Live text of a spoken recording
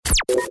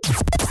You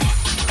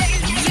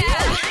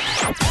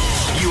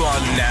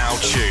are now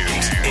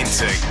tuned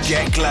into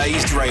Get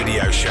Glazed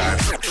Radio Show.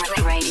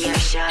 Radio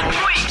Show. 3,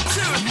 2,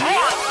 1,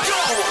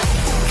 go!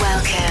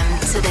 Welcome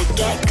to the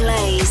Get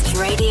Glazed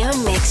Radio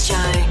Mix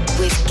Show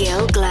with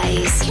Gil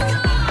Glaze.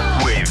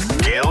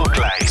 With Gil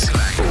Glaze.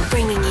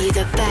 Bringing you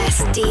the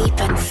best deep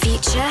and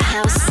future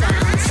house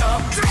sounds.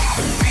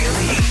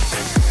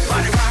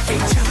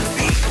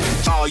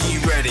 Are you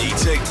ready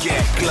to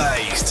get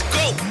glazed?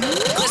 Go!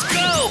 Let's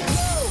go!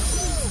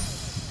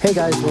 Hey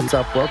guys, what's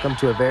up? Welcome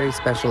to a very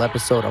special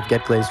episode of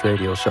Get Glazed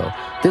Radio Show.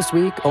 This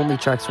week, only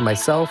tracks from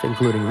myself,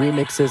 including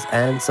remixes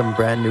and some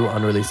brand new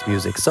unreleased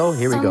music. So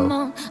here we go. I'm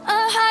on a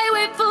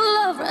highway full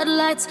of red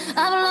lights.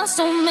 I've lost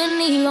so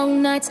many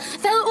long nights.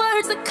 Felt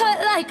words that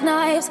cut like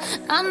knives.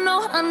 I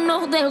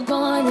know they're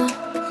gonna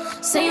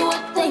say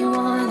what they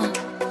wanna.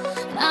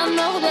 I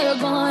know they're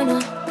gonna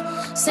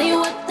say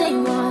what they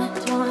want.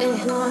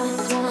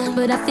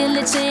 But I feel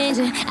it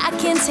changing, I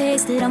can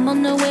taste it, I'm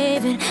on the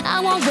wave and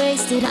I won't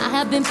waste it. I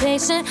have been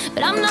patient,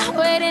 but I'm not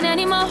waiting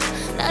anymore,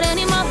 not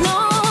anymore,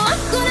 no. I'm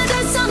gonna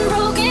dance on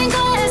broken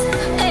glass,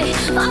 hey,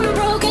 on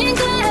broken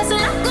glass.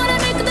 And I'm gonna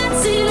make that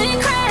ceiling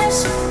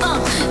crash,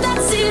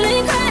 that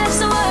ceiling crash.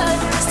 So what,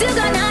 still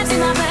got knives in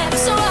my back,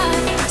 so what,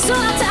 so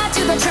I'm tied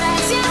to the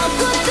tracks. Yeah, I'm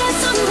gonna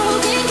dance on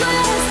broken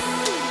glass,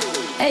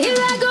 hey, here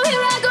I go,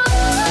 here I go.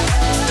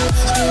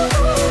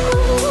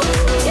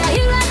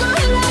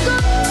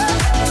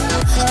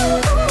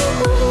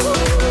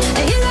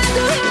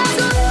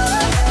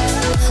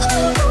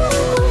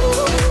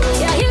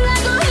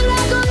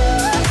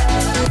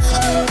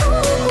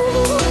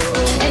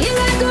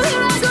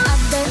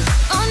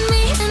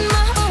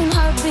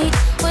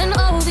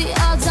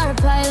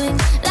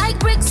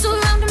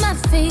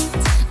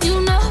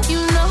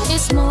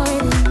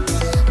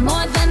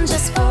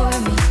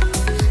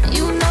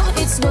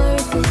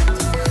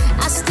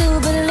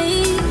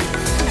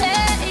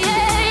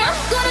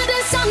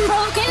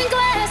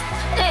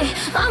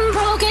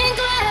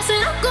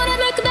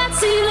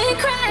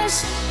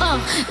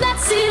 That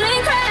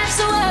ceiling crash,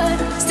 so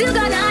what? Still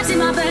got knives in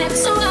my back,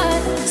 so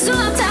what? So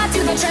I'm tied to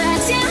the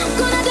tracks, yeah, I'm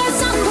gonna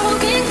dance on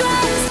broken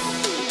glass.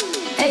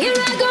 Hey, here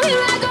I go,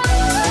 here I go.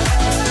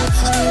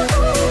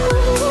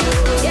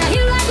 Yeah,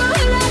 here I go,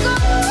 here I go.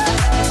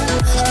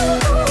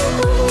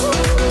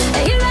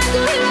 Hey, here I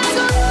go, here I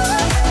go.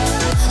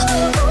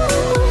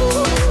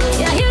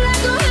 Yeah, here I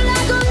go, here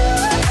I go.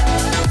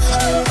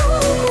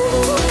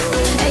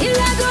 Hey, here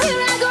I go,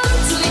 here I go.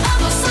 To the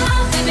other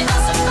side, baby,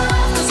 awesome,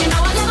 'cause you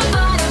know I never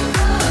fight.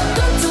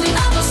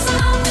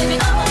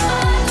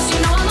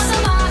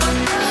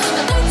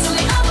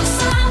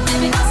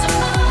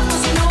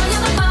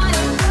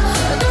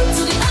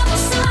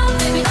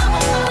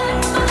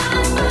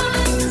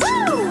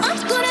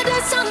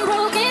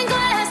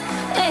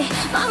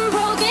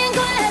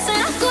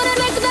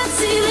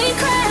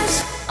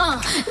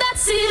 That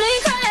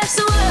ceiling crash,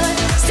 so what?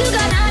 Still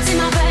got knives in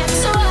my back,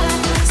 so what?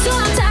 So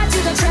I'm tied to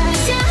the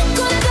tracks, yeah, I'm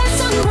gonna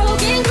dance on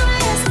broken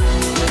glass.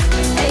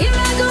 Hey, here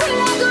I go,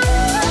 here I go.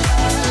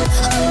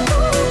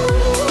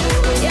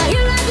 Yeah,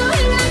 here I go,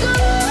 here I go.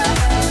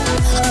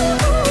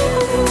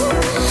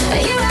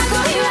 Hey, here I go,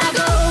 here I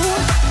go.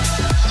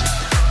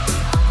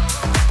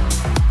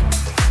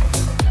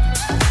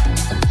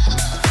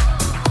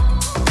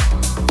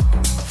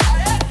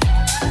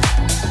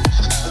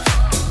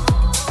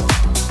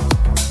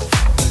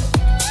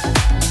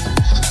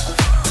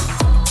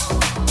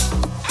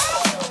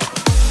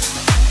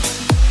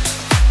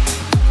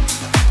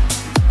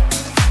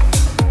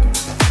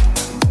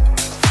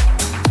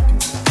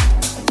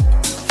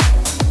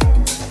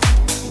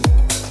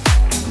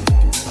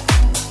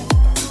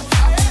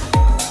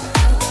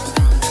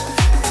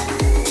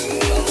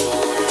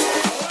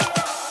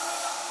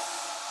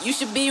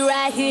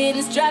 Right here in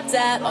this drop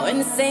top, or in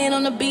the sand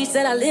on the beach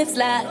that our lips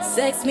like.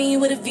 Sex me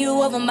with a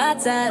view over my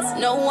ties.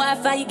 No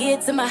Wi-Fi, you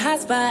get to my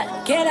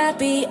hotspot. Can I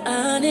be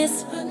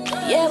honest?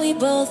 Yeah, we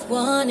both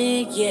want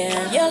it,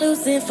 yeah. You're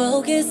losing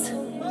focus.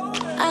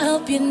 I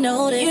hope you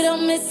know that you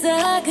don't miss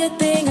a good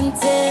thing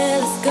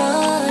until it's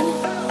gone.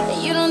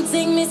 You don't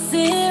take me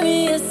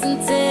serious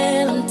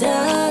until I'm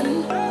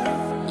done.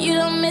 You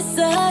don't miss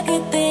a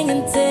good thing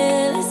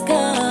until it's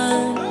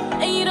gone.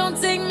 And you don't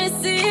take me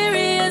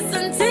serious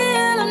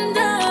until I'm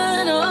done.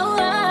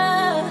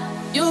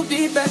 You'll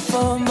be back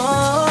for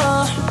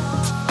more.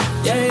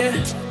 Yeah, yeah.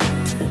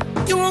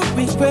 You won't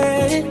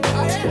regret it.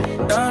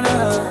 No, no.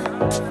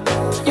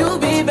 You'll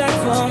be back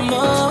for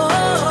more.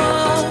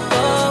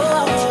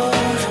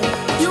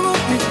 You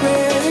won't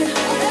regret it.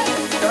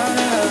 No,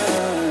 no.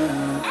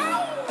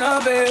 No,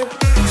 babe.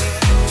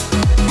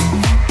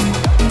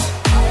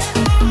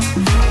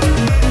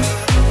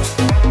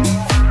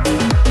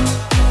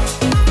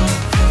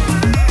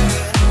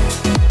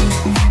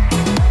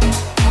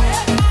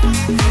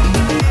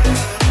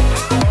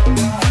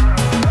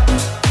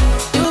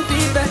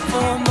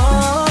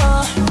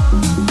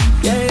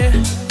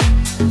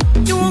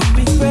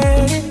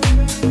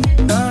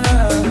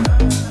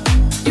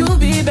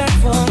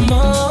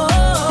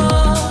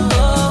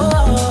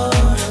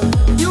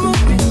 You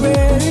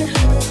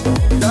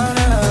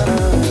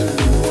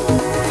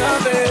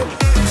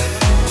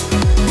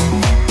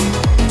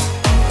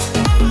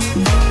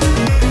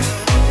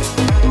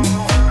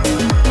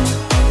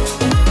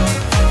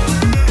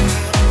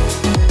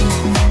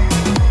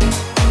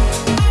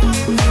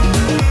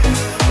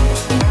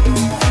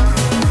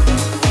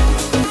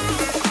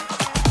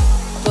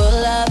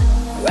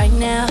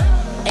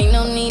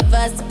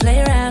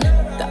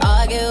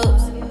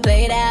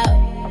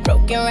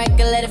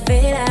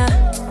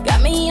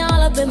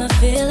in my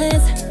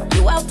feelings.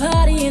 You out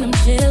partying, I'm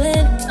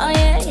chilling. Oh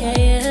yeah, yeah,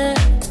 yeah.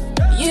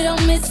 You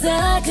don't miss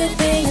a good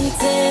thing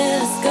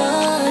until it's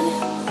gone.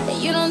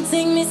 You don't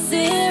take me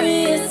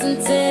serious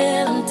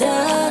until I'm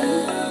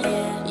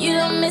done. You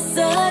don't miss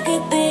a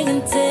good thing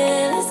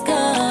until it's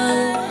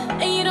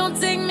gone. And you don't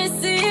take me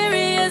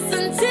serious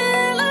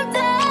until I'm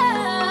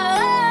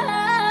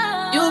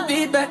done. You'll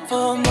be back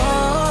for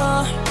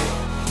more.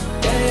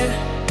 Yeah.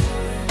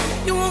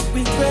 You won't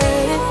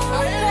regret it.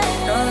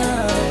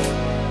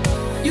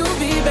 You'll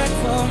be back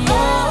for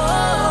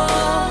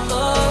more.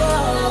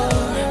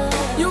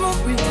 You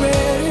won't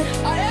regret it.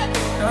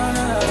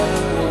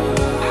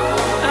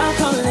 I'll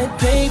call it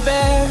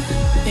payback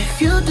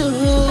if you do.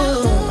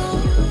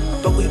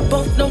 But we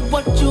both know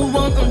what you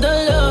want on the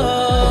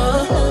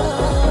love.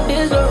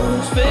 This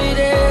road's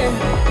faded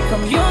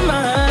from your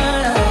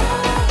mind.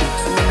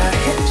 So when I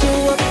hit you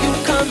up, you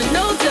come in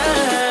no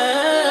time.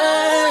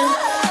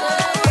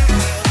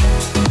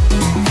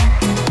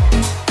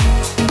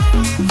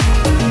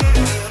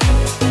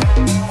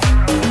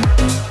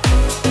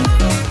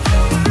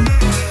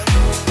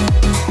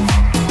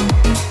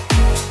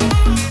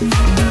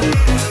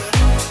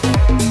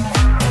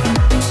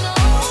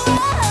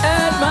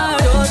 At my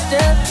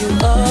doorstep, you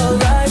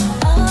alright.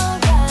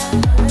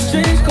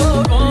 Change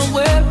code on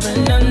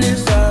wearing on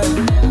this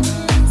side.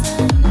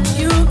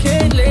 You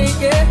can't lay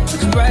it,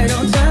 but you're right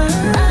on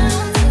time.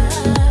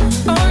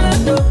 All I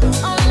know,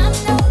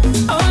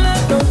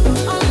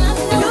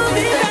 you'll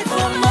be back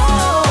for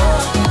more.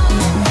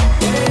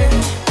 Yeah,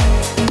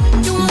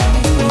 you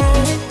won't be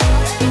ready.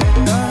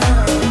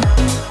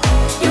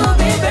 You'll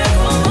be back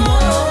for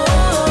more.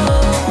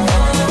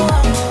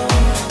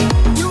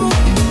 You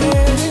won't be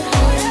ready.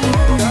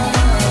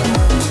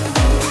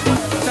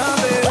 Nah,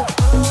 babe.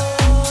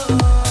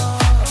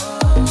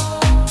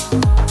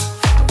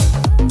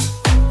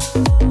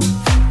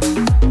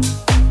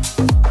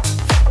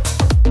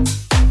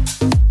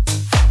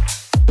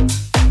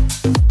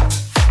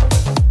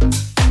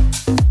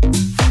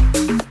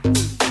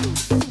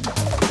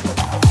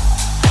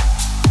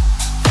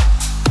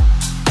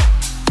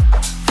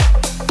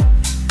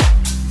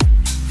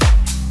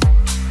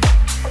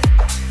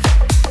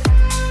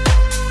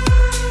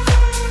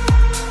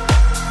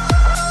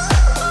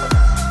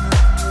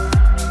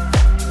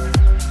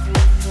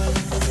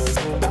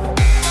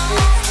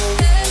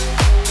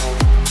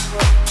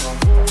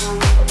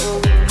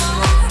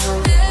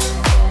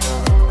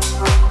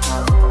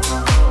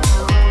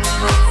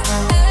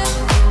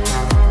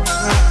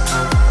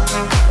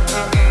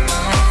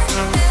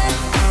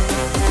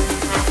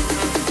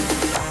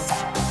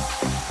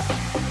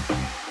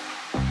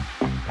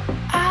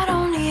 I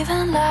don't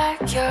even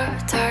like your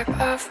type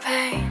of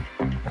pain.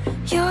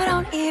 You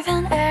don't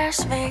even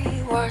ask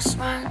me what's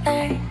my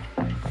name.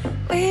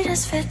 We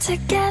just fit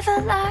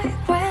together like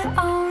we're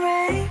on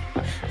rain.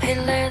 Hey,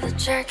 leather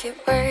jacket,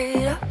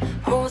 wait up,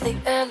 hold the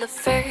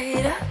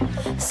elevator.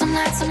 Some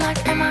nights I'm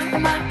like, am I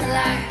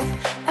alive?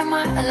 Am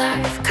I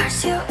alive?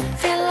 Cause you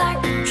feel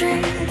like a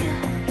dream.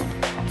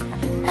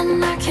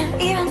 And I can't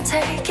even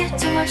take it.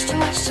 Too much to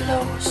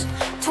lose.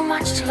 Too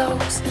much to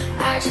lose.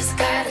 I just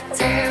gotta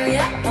tell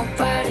ya,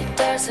 nobody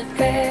does it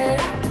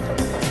better.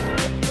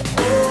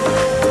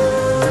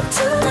 Ooh,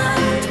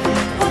 tonight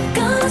we're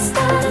gonna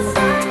start a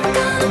fire,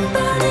 gonna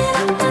burn it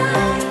up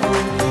night.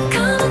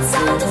 Come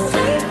inside the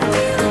flame,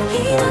 feel the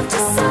heat of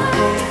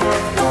desire.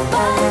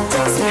 Nobody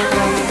takes me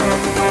higher,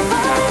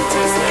 nobody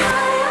takes me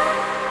higher.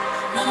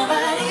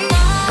 Nobody.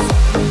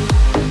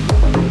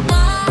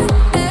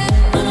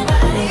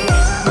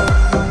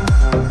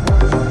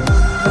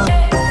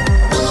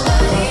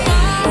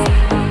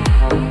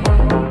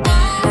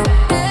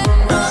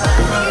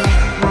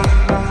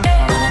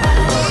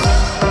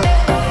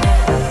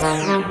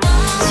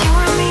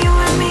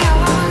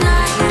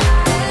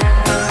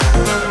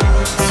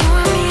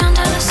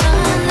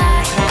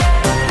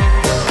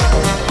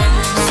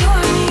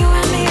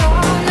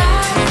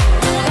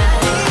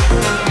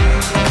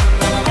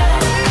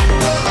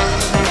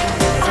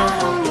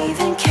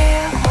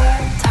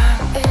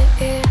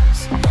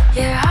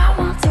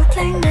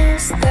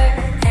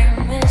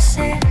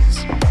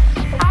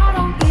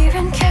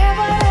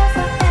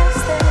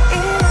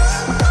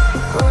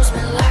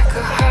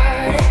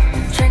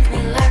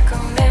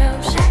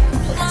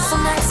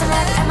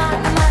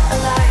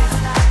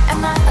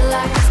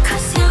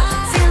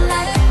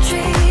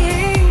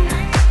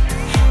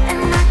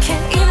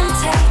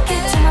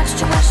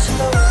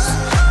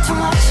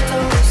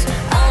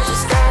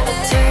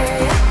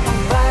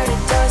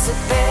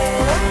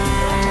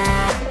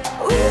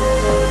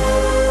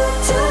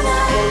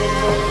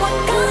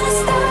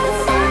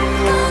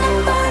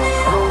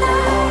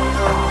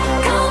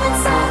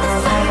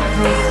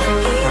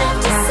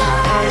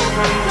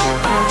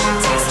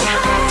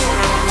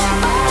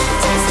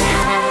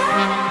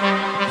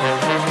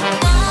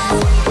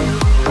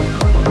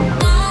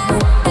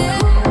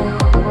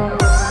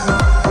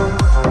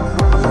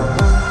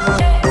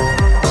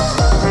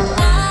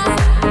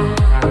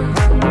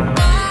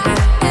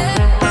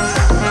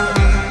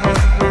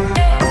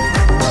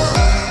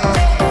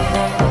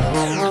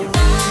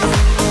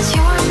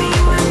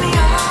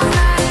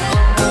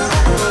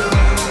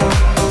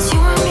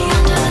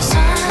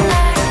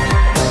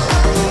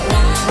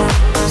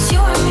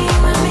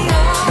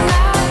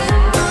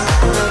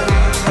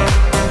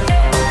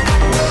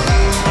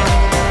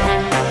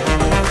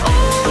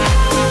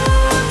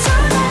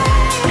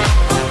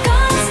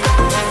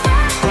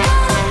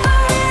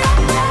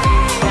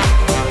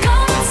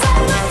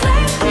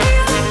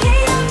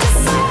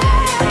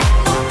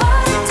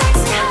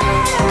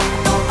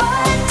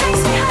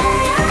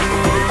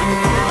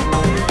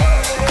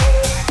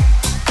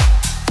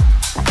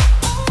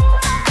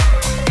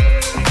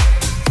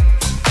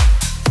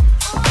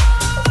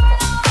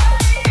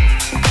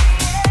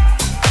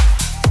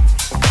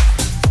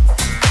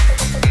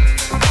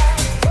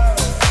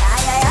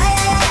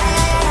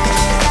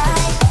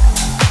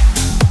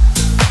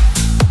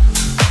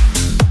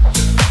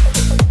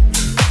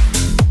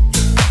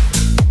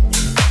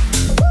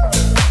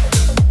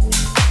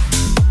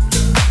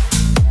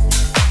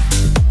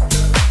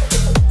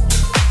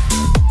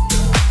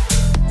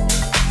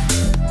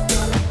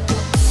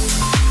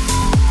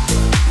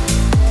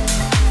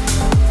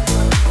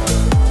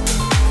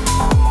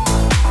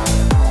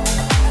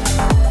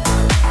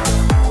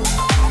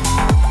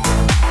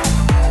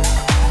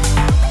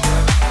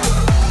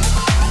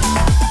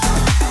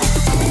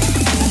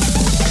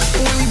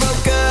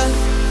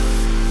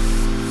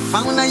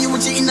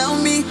 cheating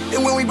on me,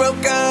 and when we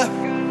broke up,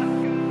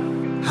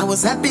 I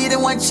was happy to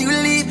watch you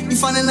leave. You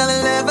found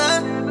another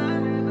lover.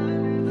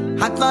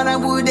 I thought I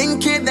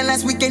wouldn't care. Then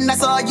last weekend I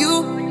saw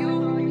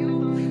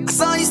you. I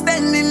saw you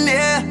standing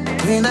there,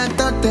 and I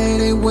thought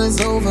that it was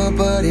over,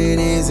 but it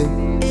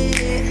isn't.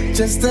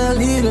 Just a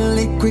little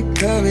liquid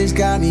courage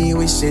got me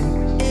wishing.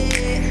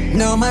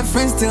 Now my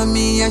friends tell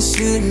me I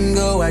shouldn't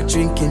go out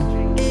drinking,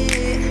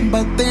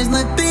 but there's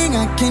nothing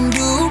I can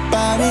do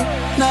about it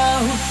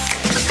now.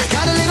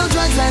 Got a little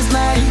drunk last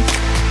night,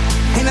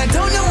 and I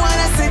don't know what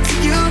I said to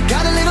you.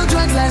 Got a little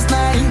drunk last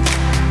night,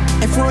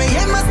 at 4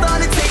 a.m. I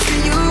started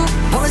texting you.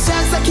 All the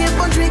shots I kept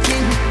on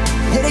drinking,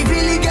 yeah, they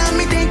really got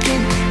me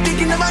thinking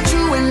about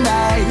you and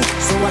I.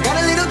 So I got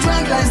a little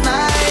drunk last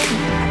night.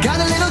 Got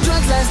a little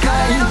drunk last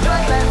night.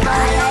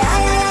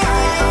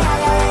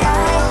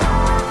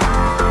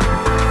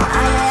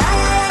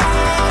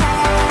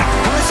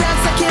 All the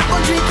shots I kept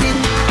on drinking,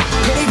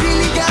 yeah, they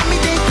really got me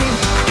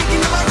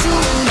thinking about you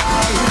and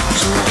I.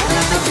 So I got a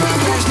little drunk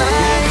last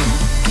night.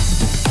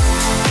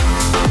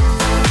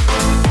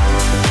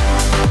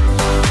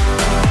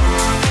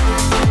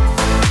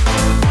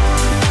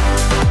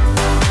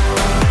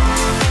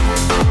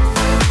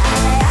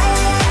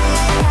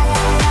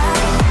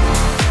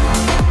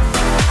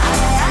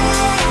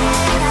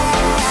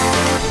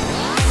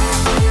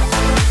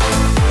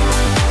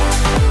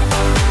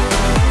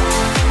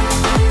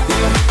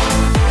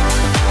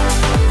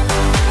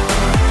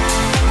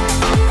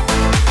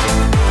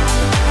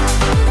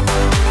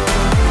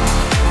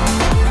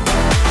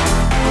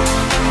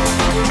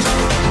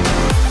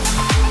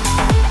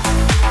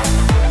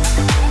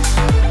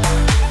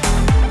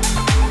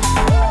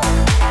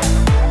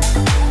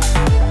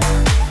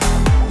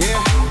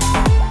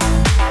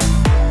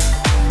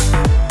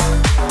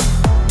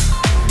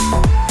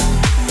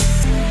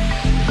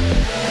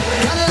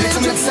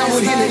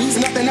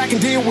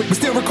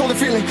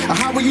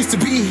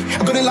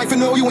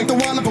 You ain't the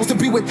one I'm supposed to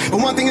be with, but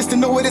one thing is to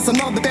know it, it's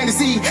another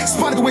fantasy.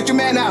 Spotted with your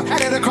man out,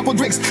 added a couple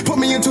drinks, put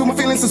me into my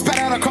feelings and spat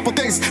out a couple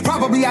things.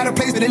 Probably out of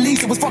place, but at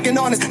least it was fucking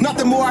honest.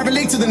 Nothing more I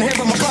relate to than hearing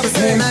my brother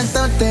say. And I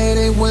thought that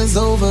it was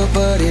over,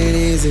 but it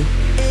isn't.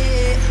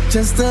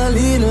 Just a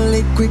little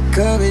liquid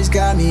courage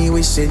got me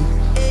wishing.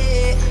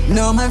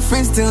 No, my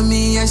friends tell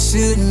me I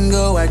shouldn't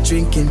go out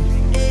drinking,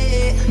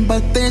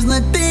 but there's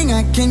nothing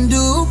I can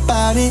do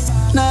about it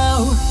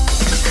now.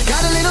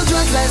 Got a little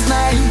drunk last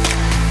night,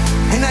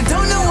 and I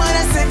don't know what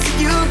I said to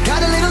you.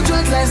 Got a little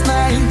drunk last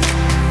night,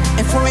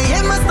 at 4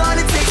 a.m. I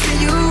started texting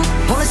you.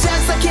 All the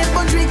shots I kept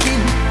on drinking,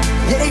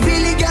 yeah, they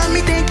really got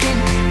me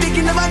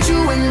thinking about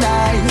you and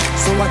I.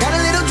 So I got a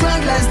little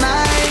drunk last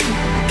night.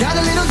 Got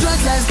a little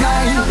drunk last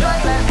night.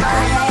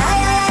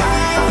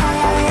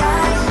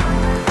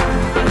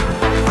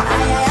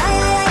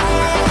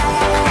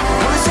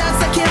 All the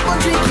shots I kept on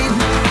drinking,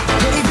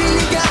 yeah, they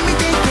really got me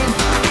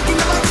thinking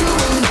about you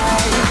and I.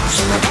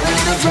 So I got a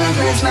little drunk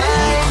last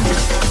night.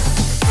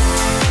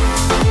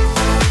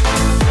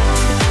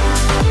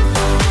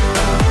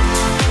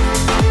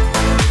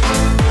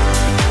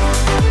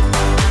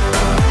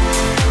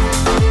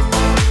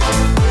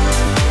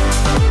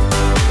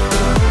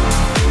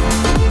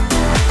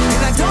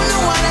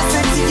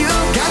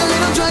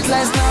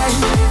 Last night,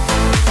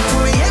 at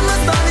 4 a.m. I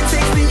started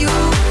texting you.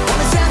 All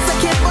the shots I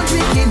kept on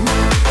drinking,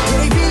 yeah,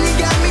 they really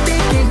got me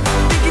thinking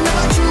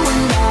about you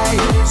and I.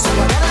 So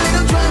I got a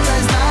little drunk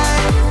last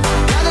night.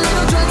 Got a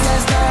little drunk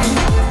last night.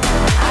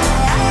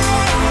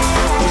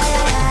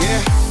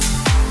 Yeah.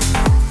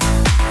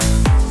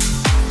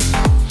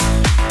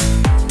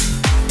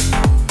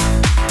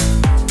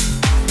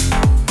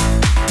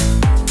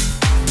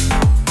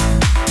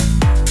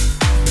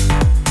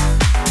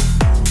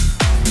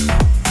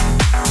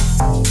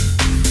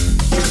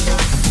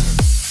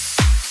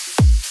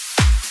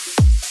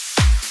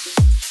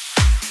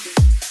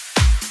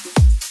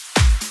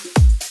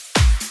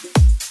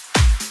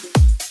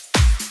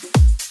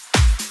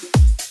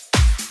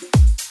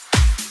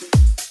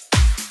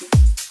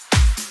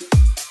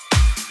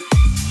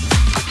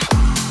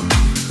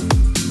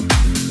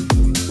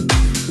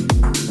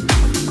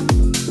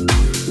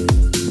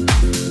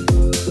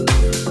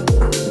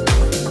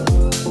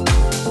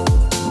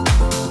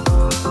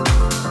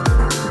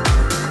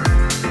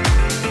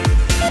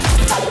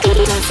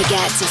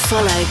 To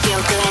follow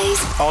Gil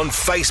Glaze on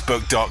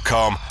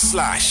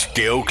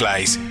Facebook.com/Gil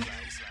Glaze.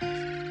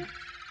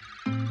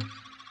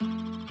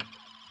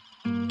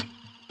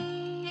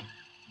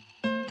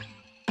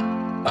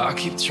 I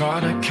keep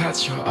trying to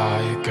catch your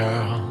eye,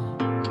 girl.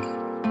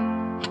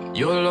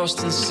 You're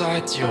lost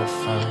inside your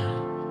phone.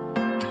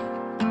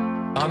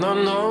 I know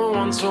no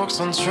one talks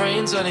on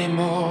trains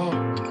anymore.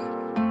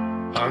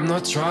 I'm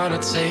not trying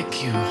to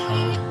take you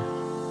home.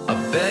 I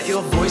bet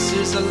your voice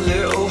is a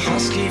little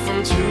husky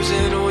from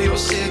choosing all your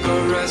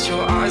cigarettes.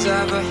 Your eyes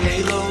have a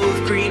halo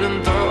of green,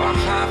 and though I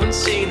haven't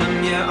seen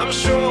them yet, I'm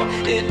sure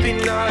it'd be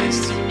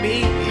nice to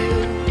meet you.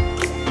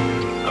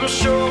 I'm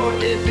sure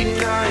it'd be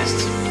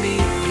nice to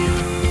meet you.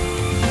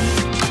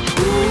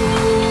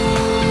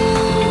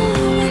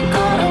 Ooh, we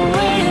got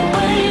away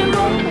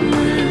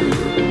rolling.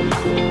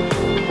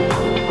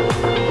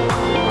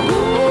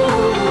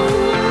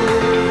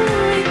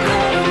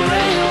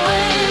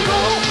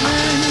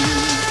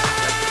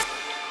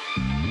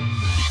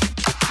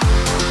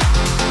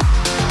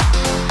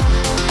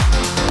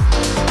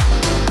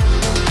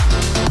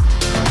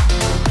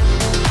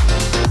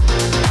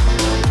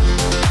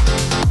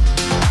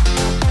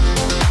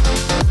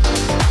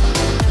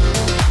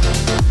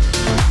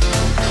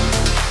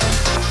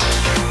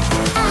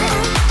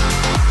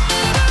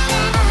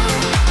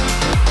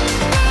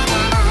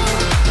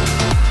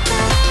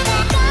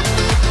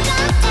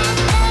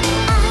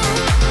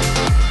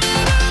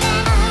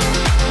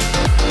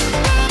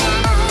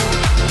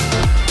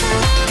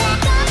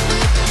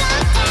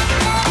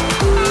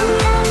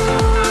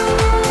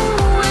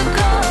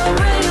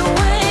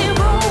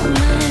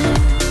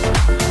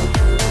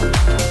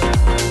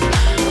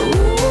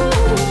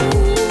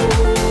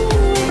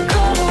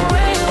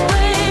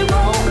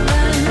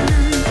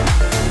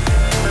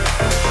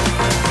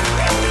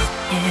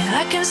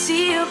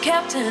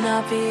 acting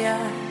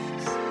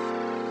obvious.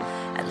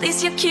 At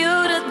least you're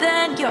cuter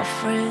than your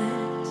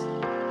friends.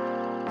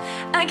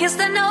 I guess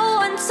that no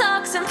one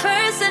talks in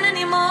person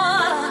anymore.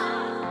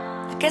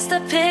 I guess the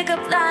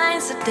pickup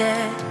lines are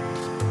dead.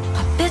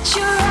 I bet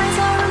your eyes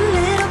are a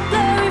little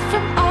blurry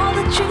from all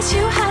the drinks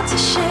you had to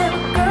share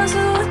with girls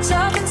who were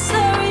talking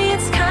slurry.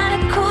 It's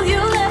kinda cool you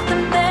left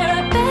them there.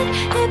 I bet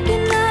it'd be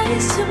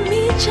nice to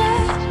meet ya.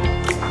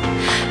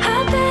 I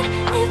bet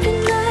it'd be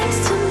nice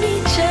to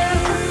meet ya.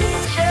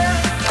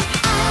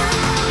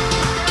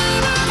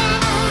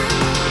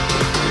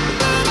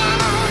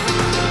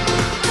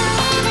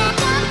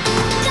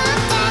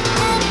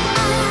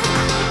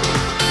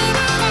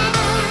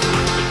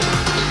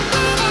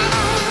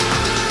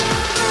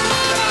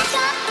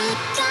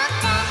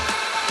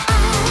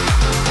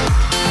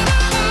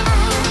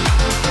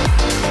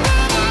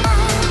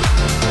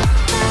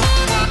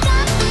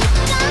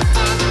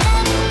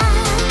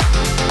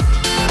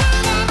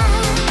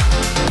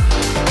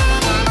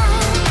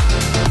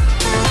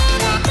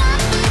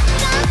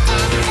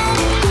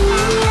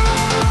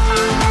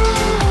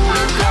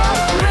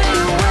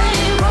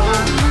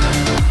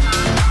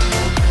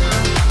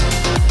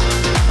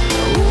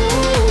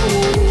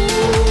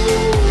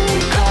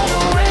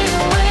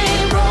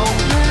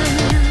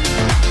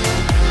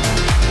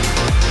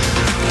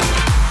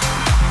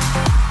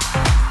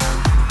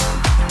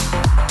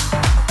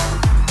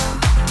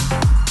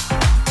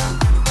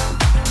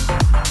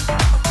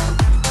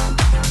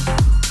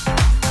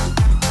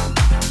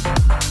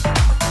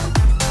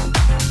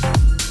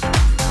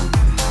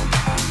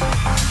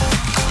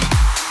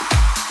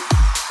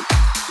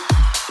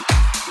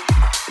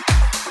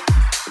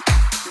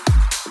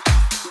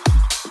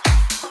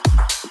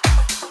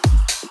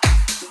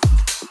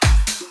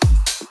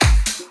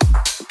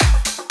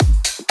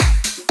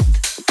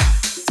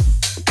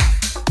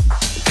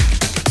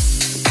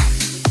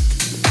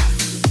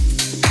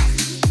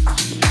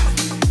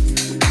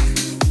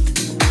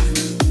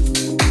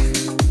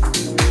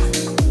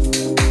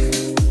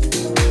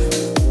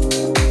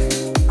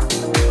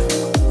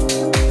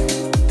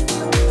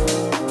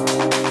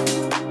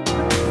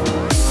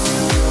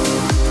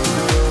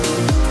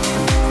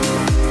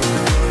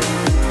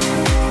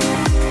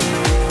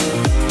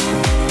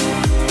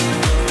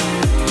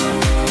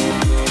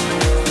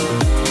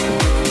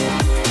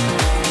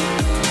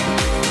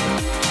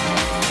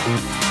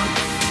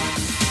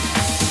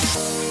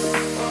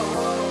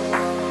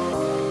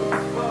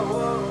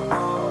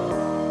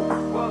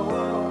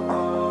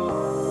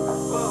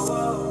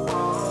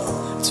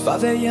 It's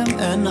 5 a.m.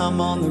 and I'm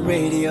on the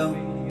radio.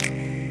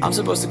 I'm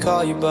supposed to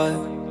call you, but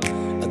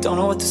I don't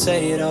know what to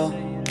say at all.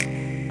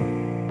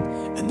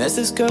 And there's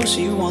this girl,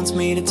 she wants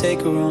me to take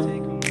her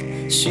home.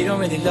 She don't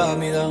really love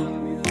me though.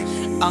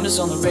 I'm just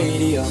on the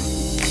radio.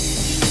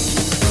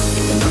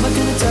 And I'm not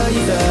gonna tell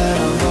you that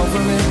I'm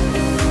over it,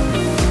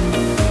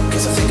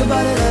 'cause I think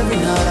about it every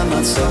night, I'm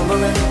not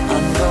sobering. I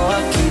know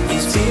I keep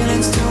these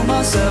feelings to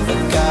myself,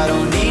 like I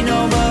don't need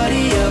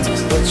nobody else.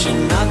 But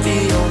you're not the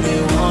only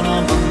one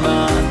on my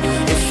mind.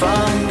 If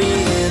I'm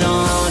being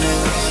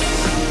honest,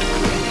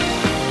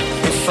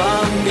 if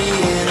I'm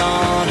being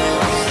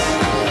honest,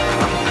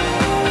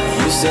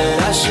 you said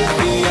I should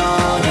be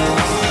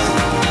honest,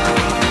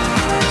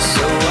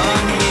 so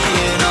I'm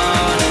being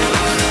honest.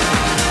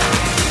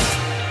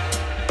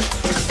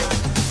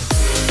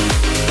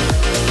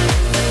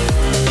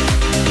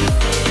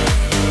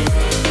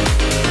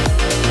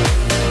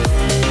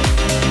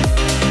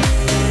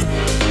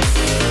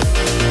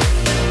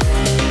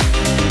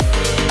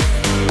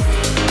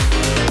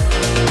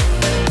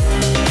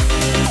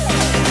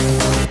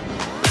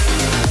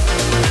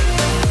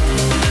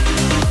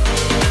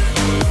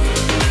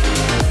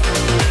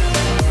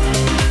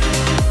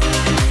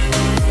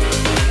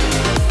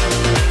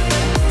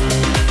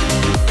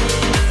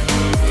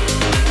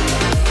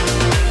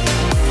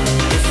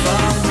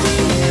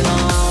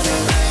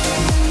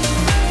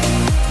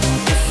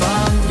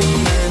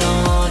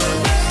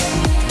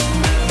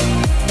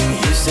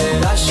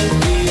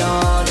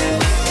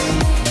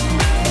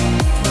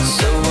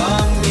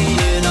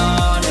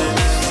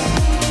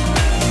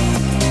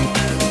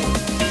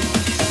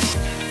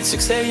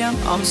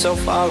 I'm so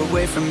far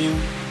away from you.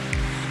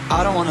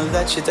 I don't wanna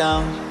let you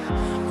down,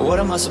 but what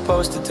am I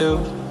supposed to do?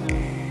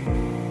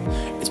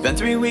 It's been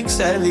 3 weeks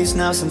at least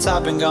now since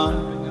I've been gone,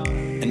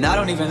 and I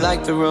don't even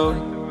like the road.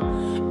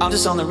 I'm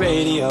just on the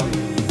radio.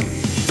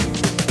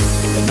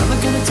 And I'm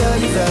not gonna tell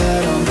you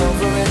that I'm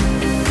over it,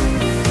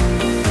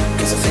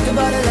 'cause I think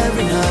about it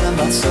every night, I'm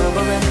not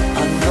sobering.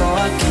 I know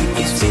I keep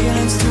these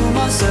feelings to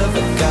myself,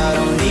 like I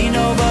don't need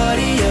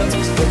nobody else.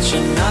 But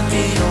you're not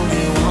the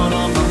only one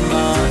on my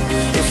mind.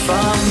 If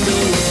I'm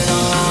being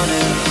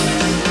honest,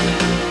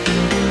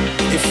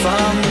 if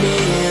I'm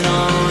being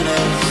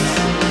honest,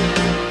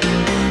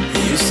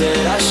 you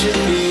said I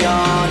should be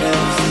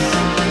honest,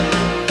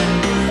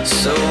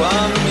 so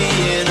I'm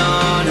being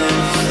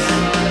honest.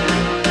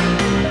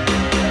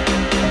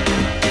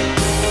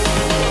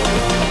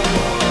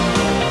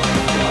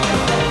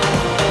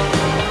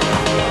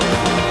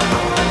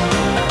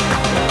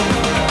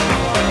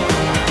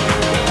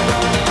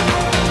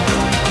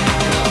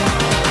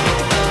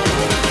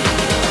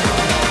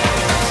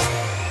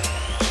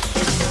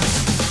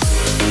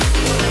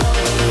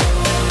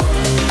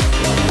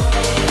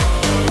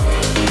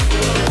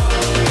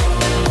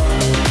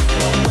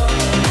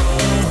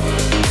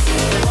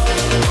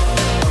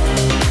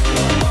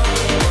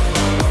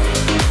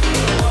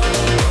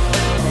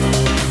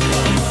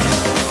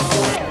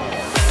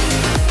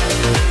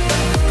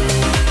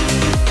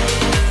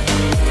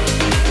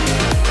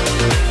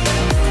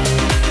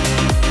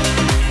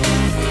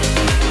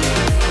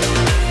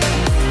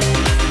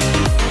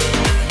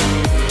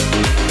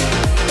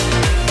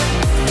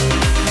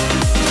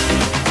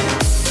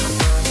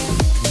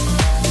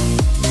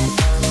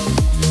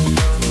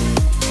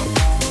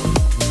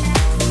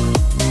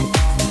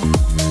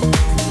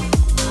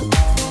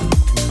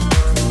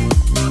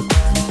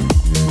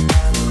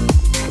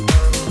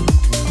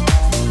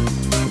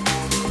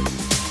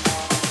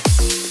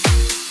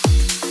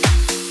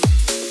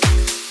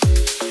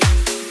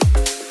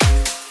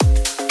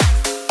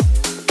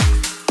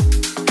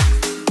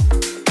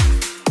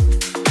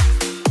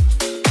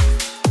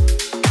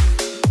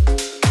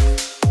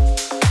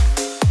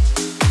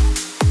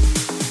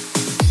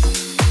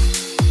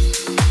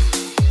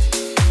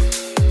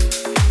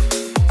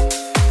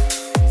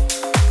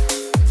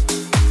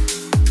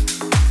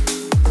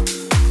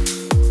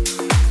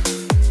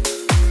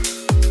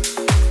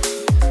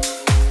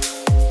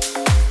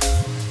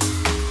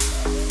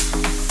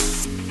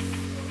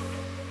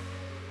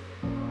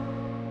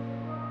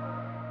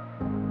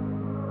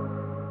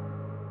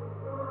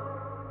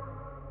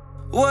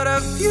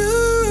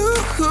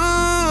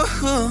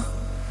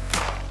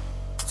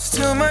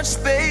 too much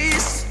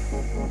space.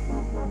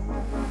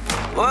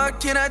 What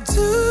can I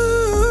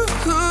do?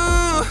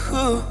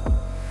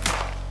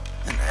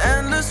 An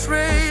endless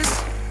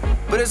race,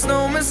 but it's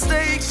no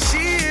mistake.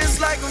 She is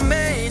like a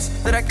maze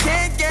that I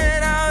can't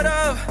get out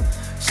of.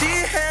 She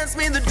hands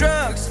me the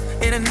drugs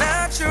in a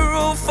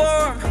natural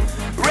form,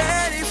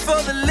 ready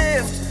for the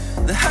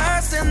lift, the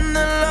highs and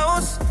the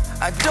lows.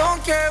 I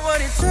don't care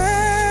what it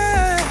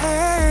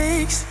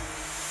takes.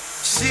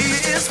 She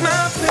is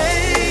my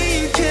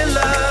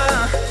painkiller,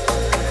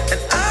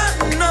 and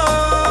I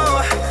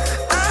know,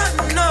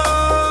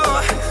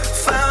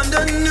 found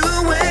a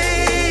new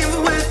wave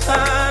with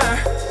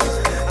her.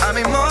 I'm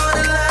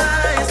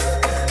immortalized,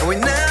 and we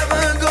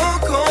never go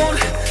cold.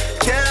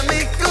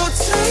 Chemical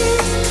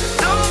taste,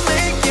 don't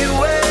make it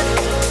wet.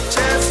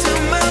 Just to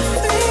my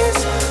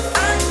face, I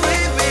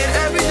crave it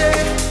every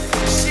day.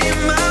 She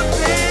my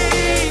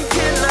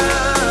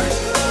painkiller.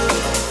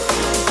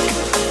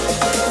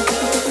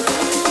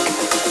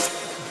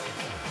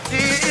 She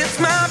is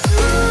my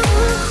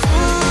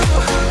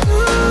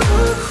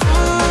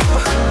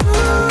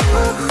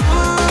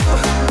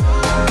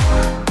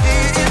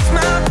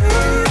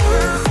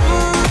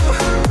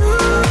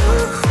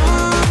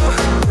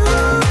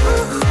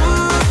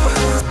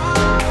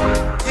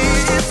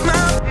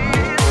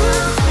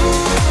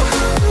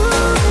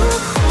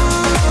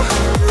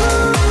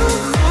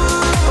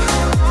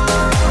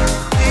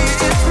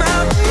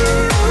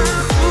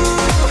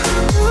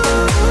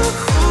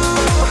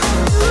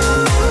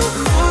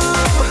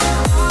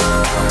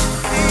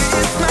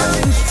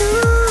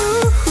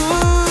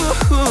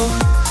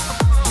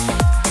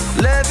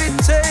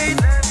levitate,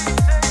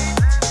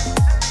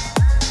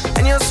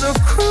 and you're so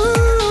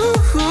cool,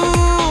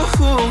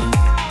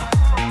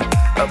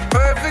 a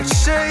perfect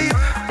shape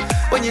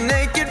when you're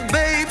naked,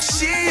 babe.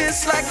 She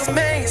is like a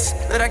maze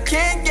that I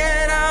can't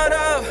get out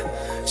of.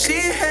 She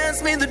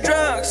hands me the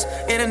drugs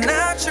in a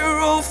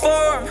natural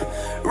form,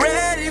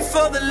 ready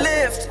for the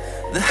lift,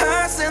 the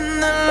highs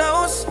and the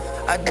lows.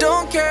 I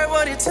don't care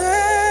what it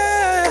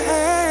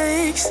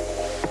takes.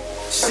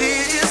 She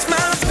is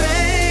my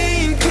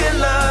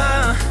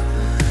painkiller,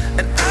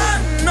 and I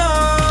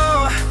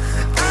know,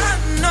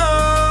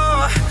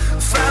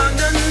 found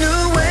a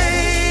new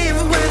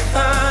wave with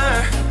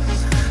her.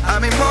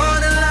 I'm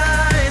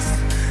immortalized,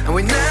 and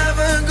we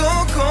never go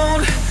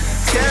cold.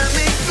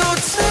 Chemical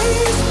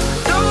taste,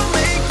 don't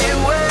make it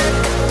wet.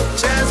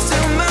 Just to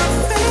my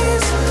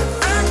face,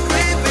 I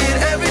crave it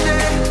every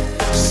day.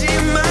 She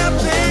my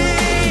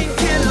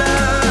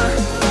painkiller.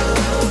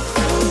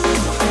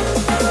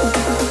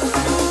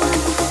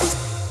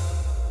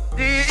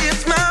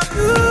 It's my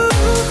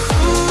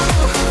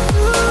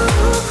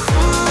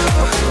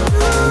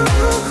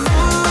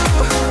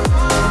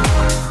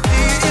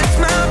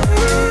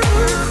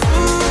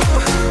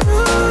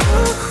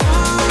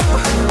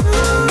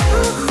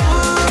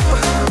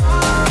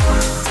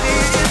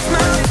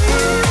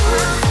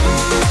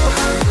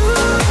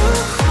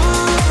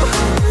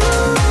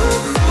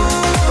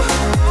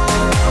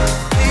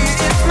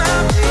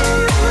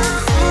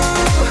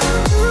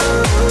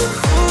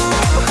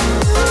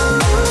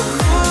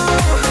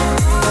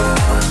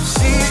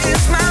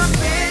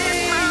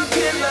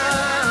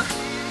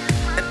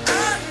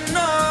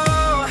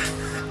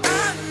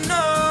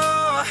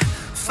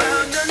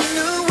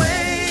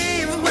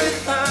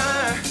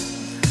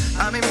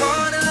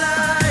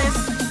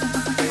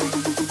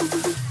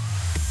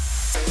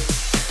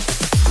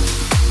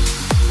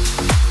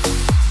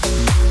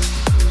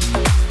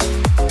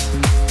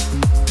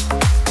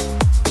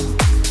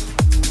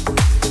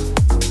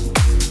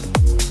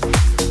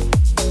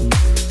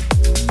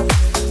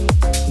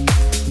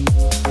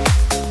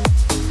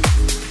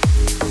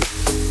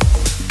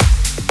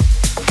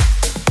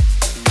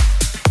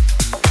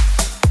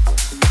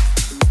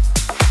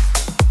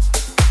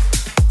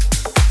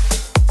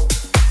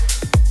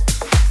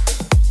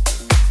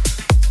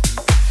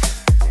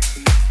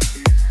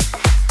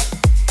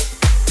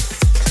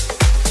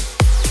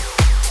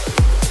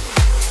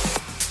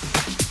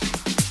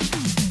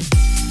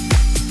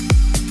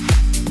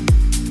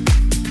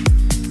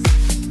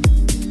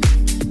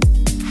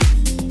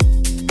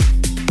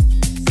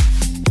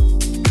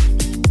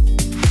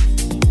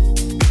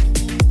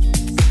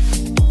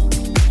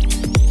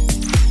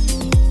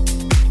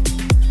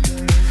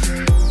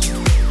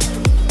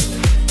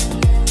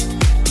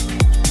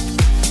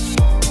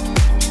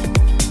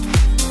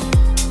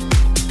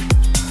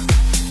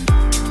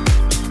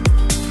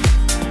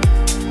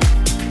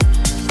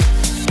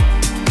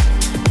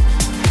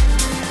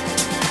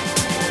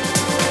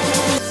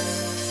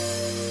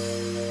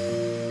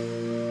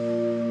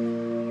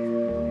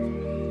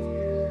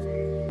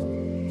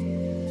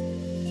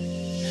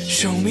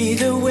Show me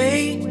the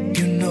way,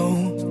 you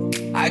know.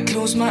 I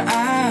close my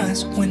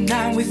eyes when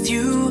I'm with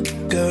you,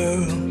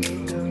 girl.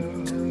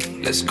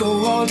 Let's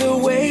go all the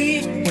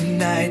way one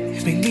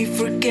night. Make me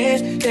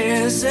forget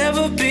there's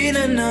ever been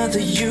another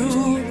you.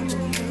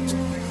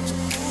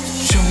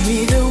 Show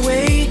me the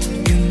way,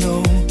 you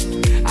know.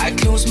 I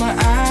close my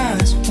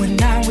eyes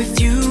when I'm with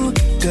you,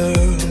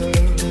 girl.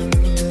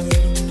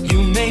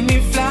 You make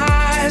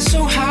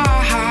so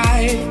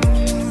high.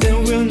 There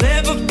will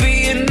never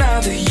be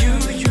another you.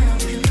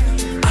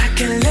 I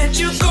can't let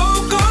you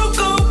go, go,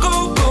 go,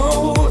 go,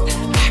 go.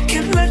 I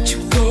can't let you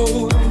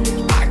go.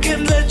 I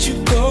can't let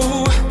you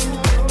go.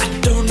 I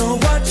don't know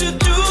what to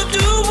do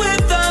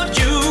without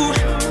you.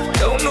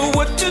 Don't know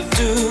what to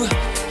do.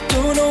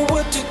 Don't know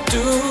what to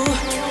do.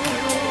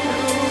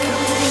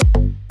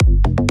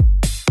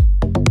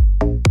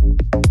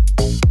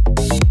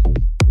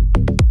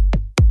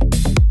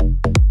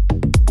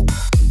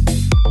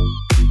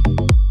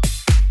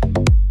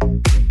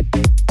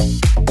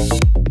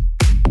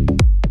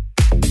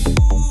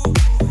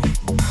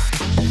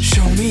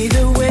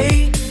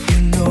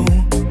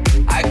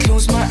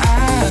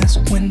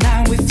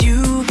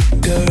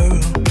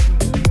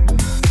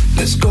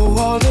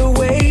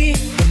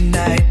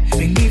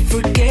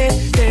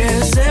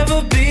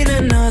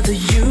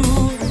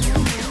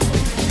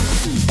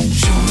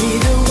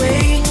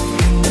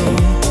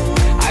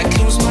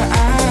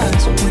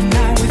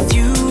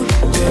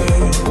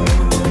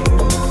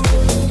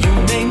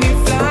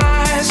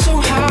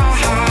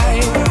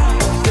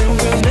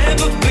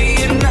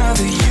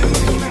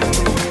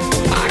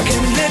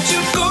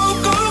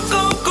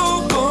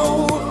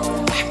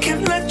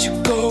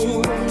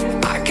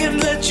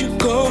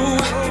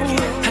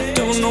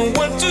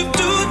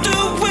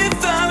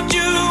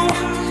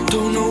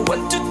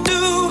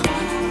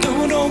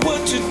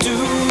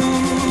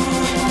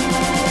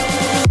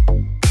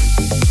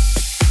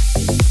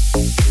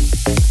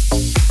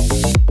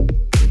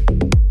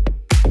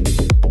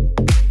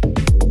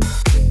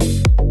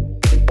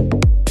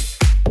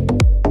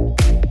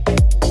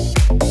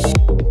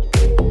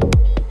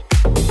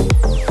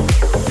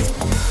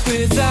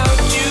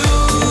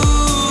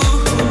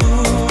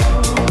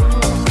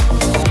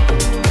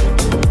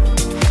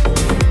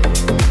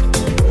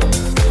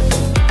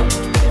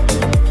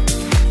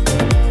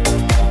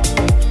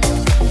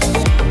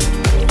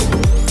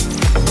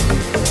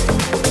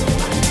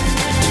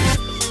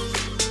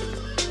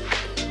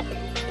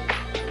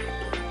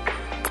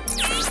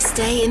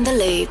 Stay in the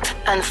loop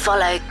and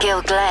follow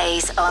Gil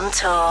Glaze on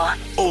tour.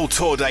 All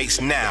tour dates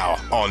now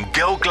on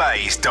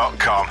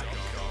gilglaze.com.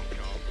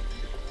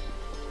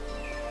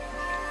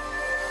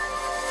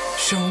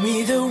 Show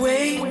me the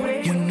way,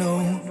 you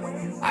know.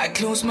 I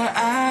close my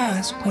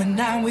eyes when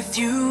I'm with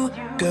you,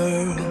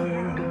 girl.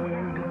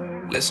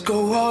 Let's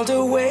go all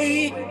the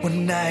way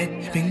one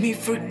night. Make me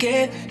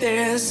forget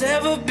there's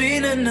ever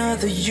been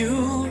another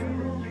you.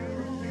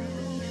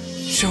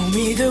 Show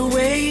me the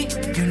way,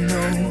 you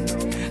know.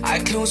 I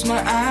close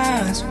my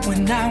eyes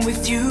when I'm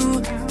with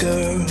you,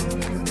 girl.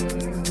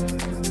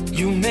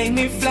 You make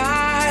me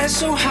fly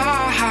so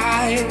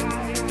high.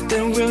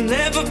 There will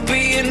never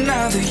be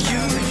another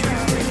you.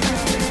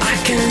 I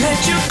can't let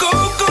you go,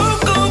 go,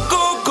 go,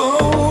 go, go.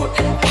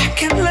 I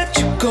can't let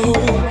you go.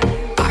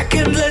 I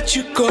can't let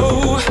you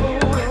go.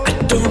 I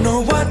don't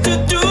know what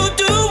to do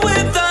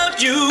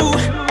without you.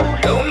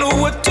 Don't know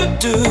what to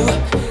do.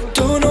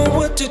 Don't know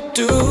what to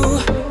do.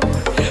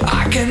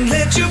 I can't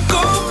let you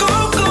go, go,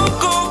 go,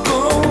 go, go.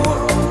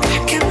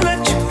 I can't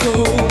let you go.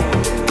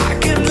 I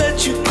can't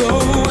let you go.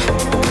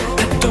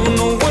 I don't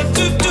know what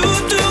to do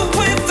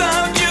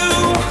without you.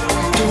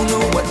 Don't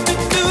know what to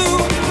do.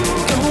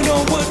 Don't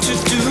know what to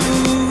do.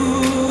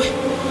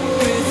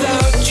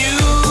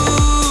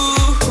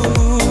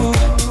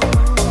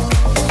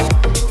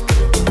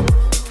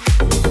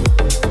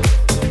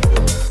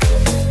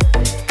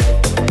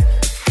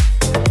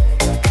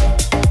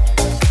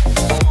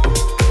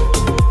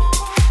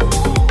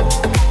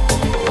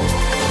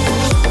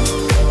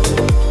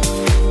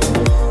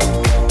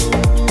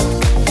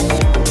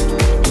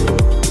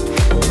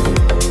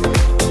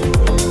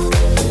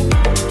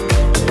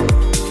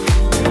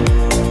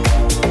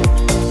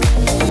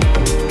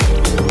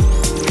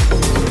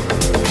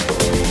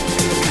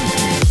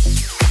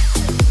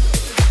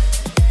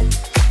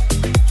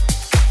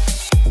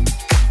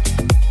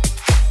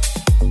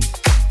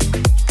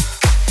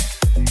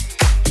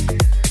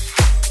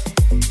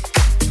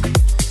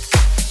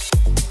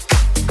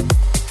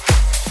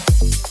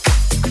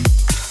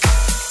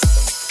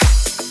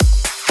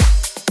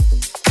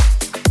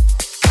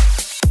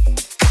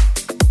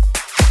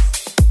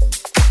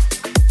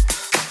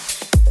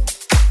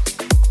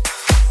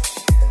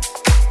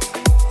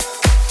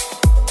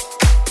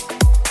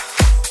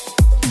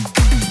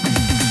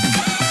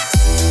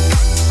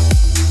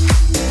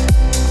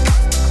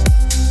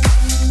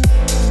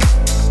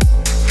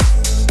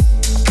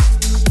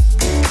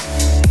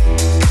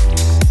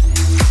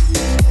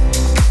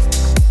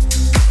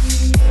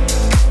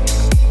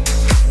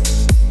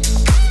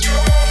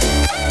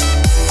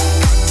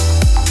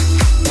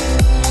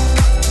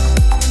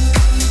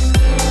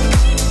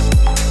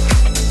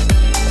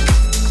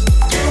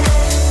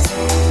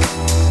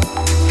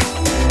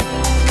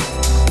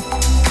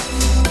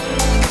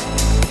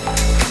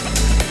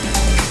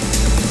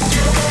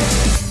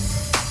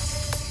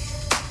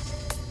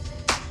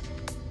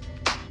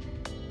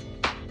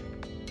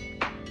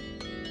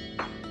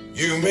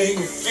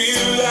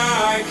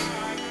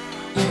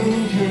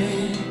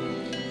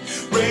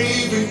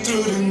 raving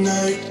through the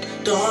night,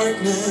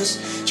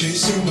 darkness,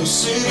 chasing the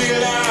city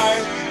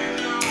light.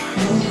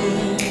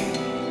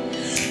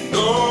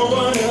 No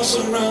one else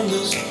around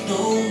us,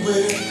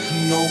 nowhere,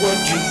 know what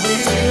you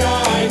really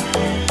like.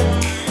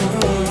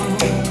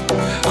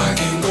 I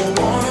can go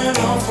on and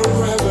on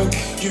forever,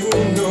 you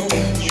know,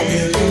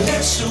 baby,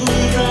 let's do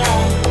it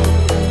right.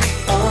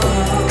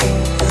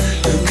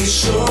 Let me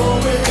show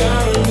it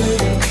down a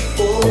little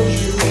for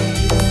you.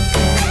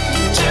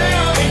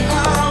 Tell me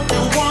how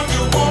you want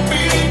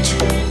me to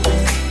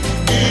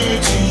give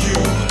it to you,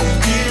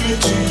 give it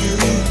to you.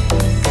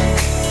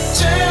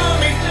 Tell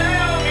me.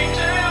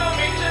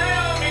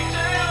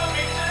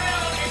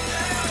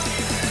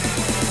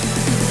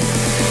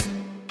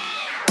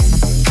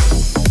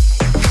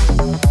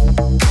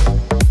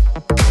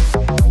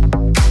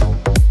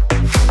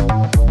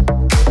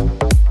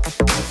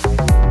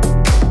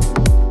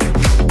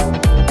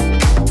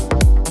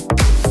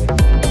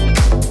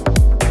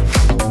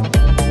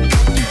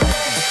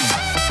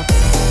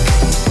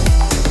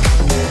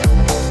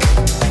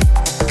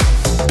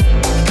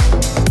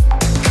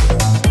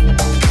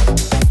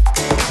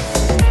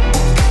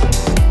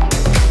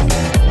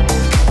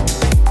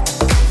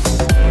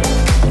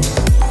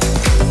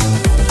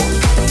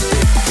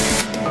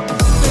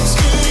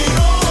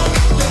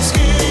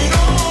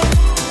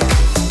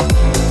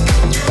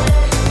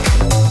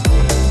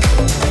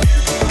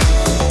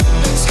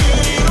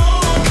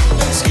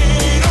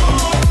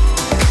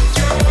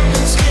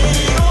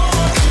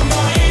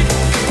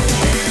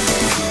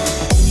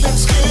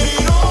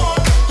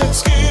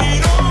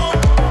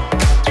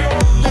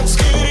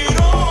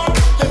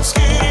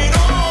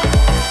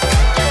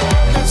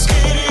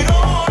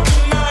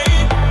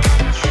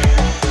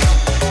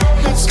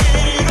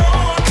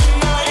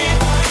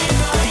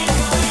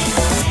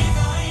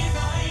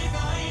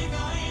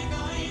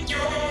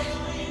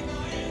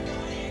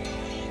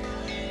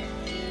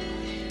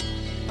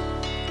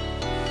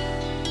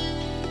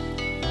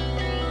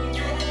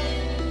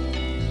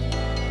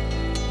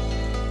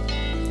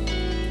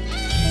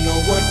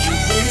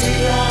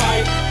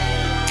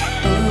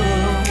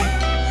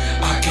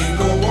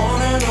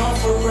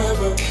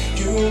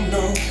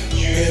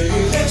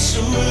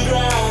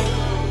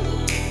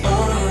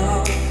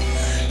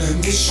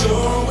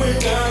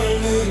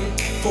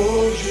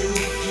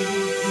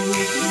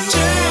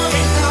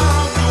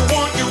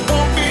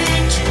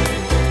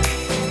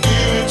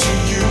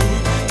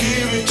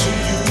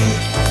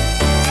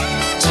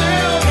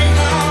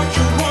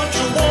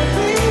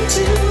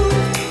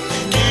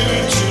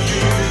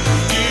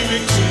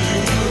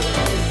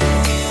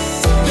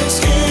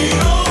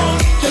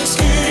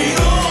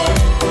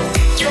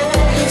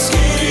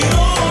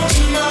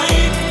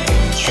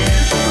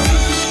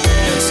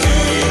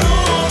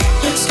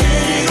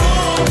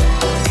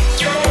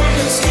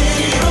 Let's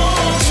get it on.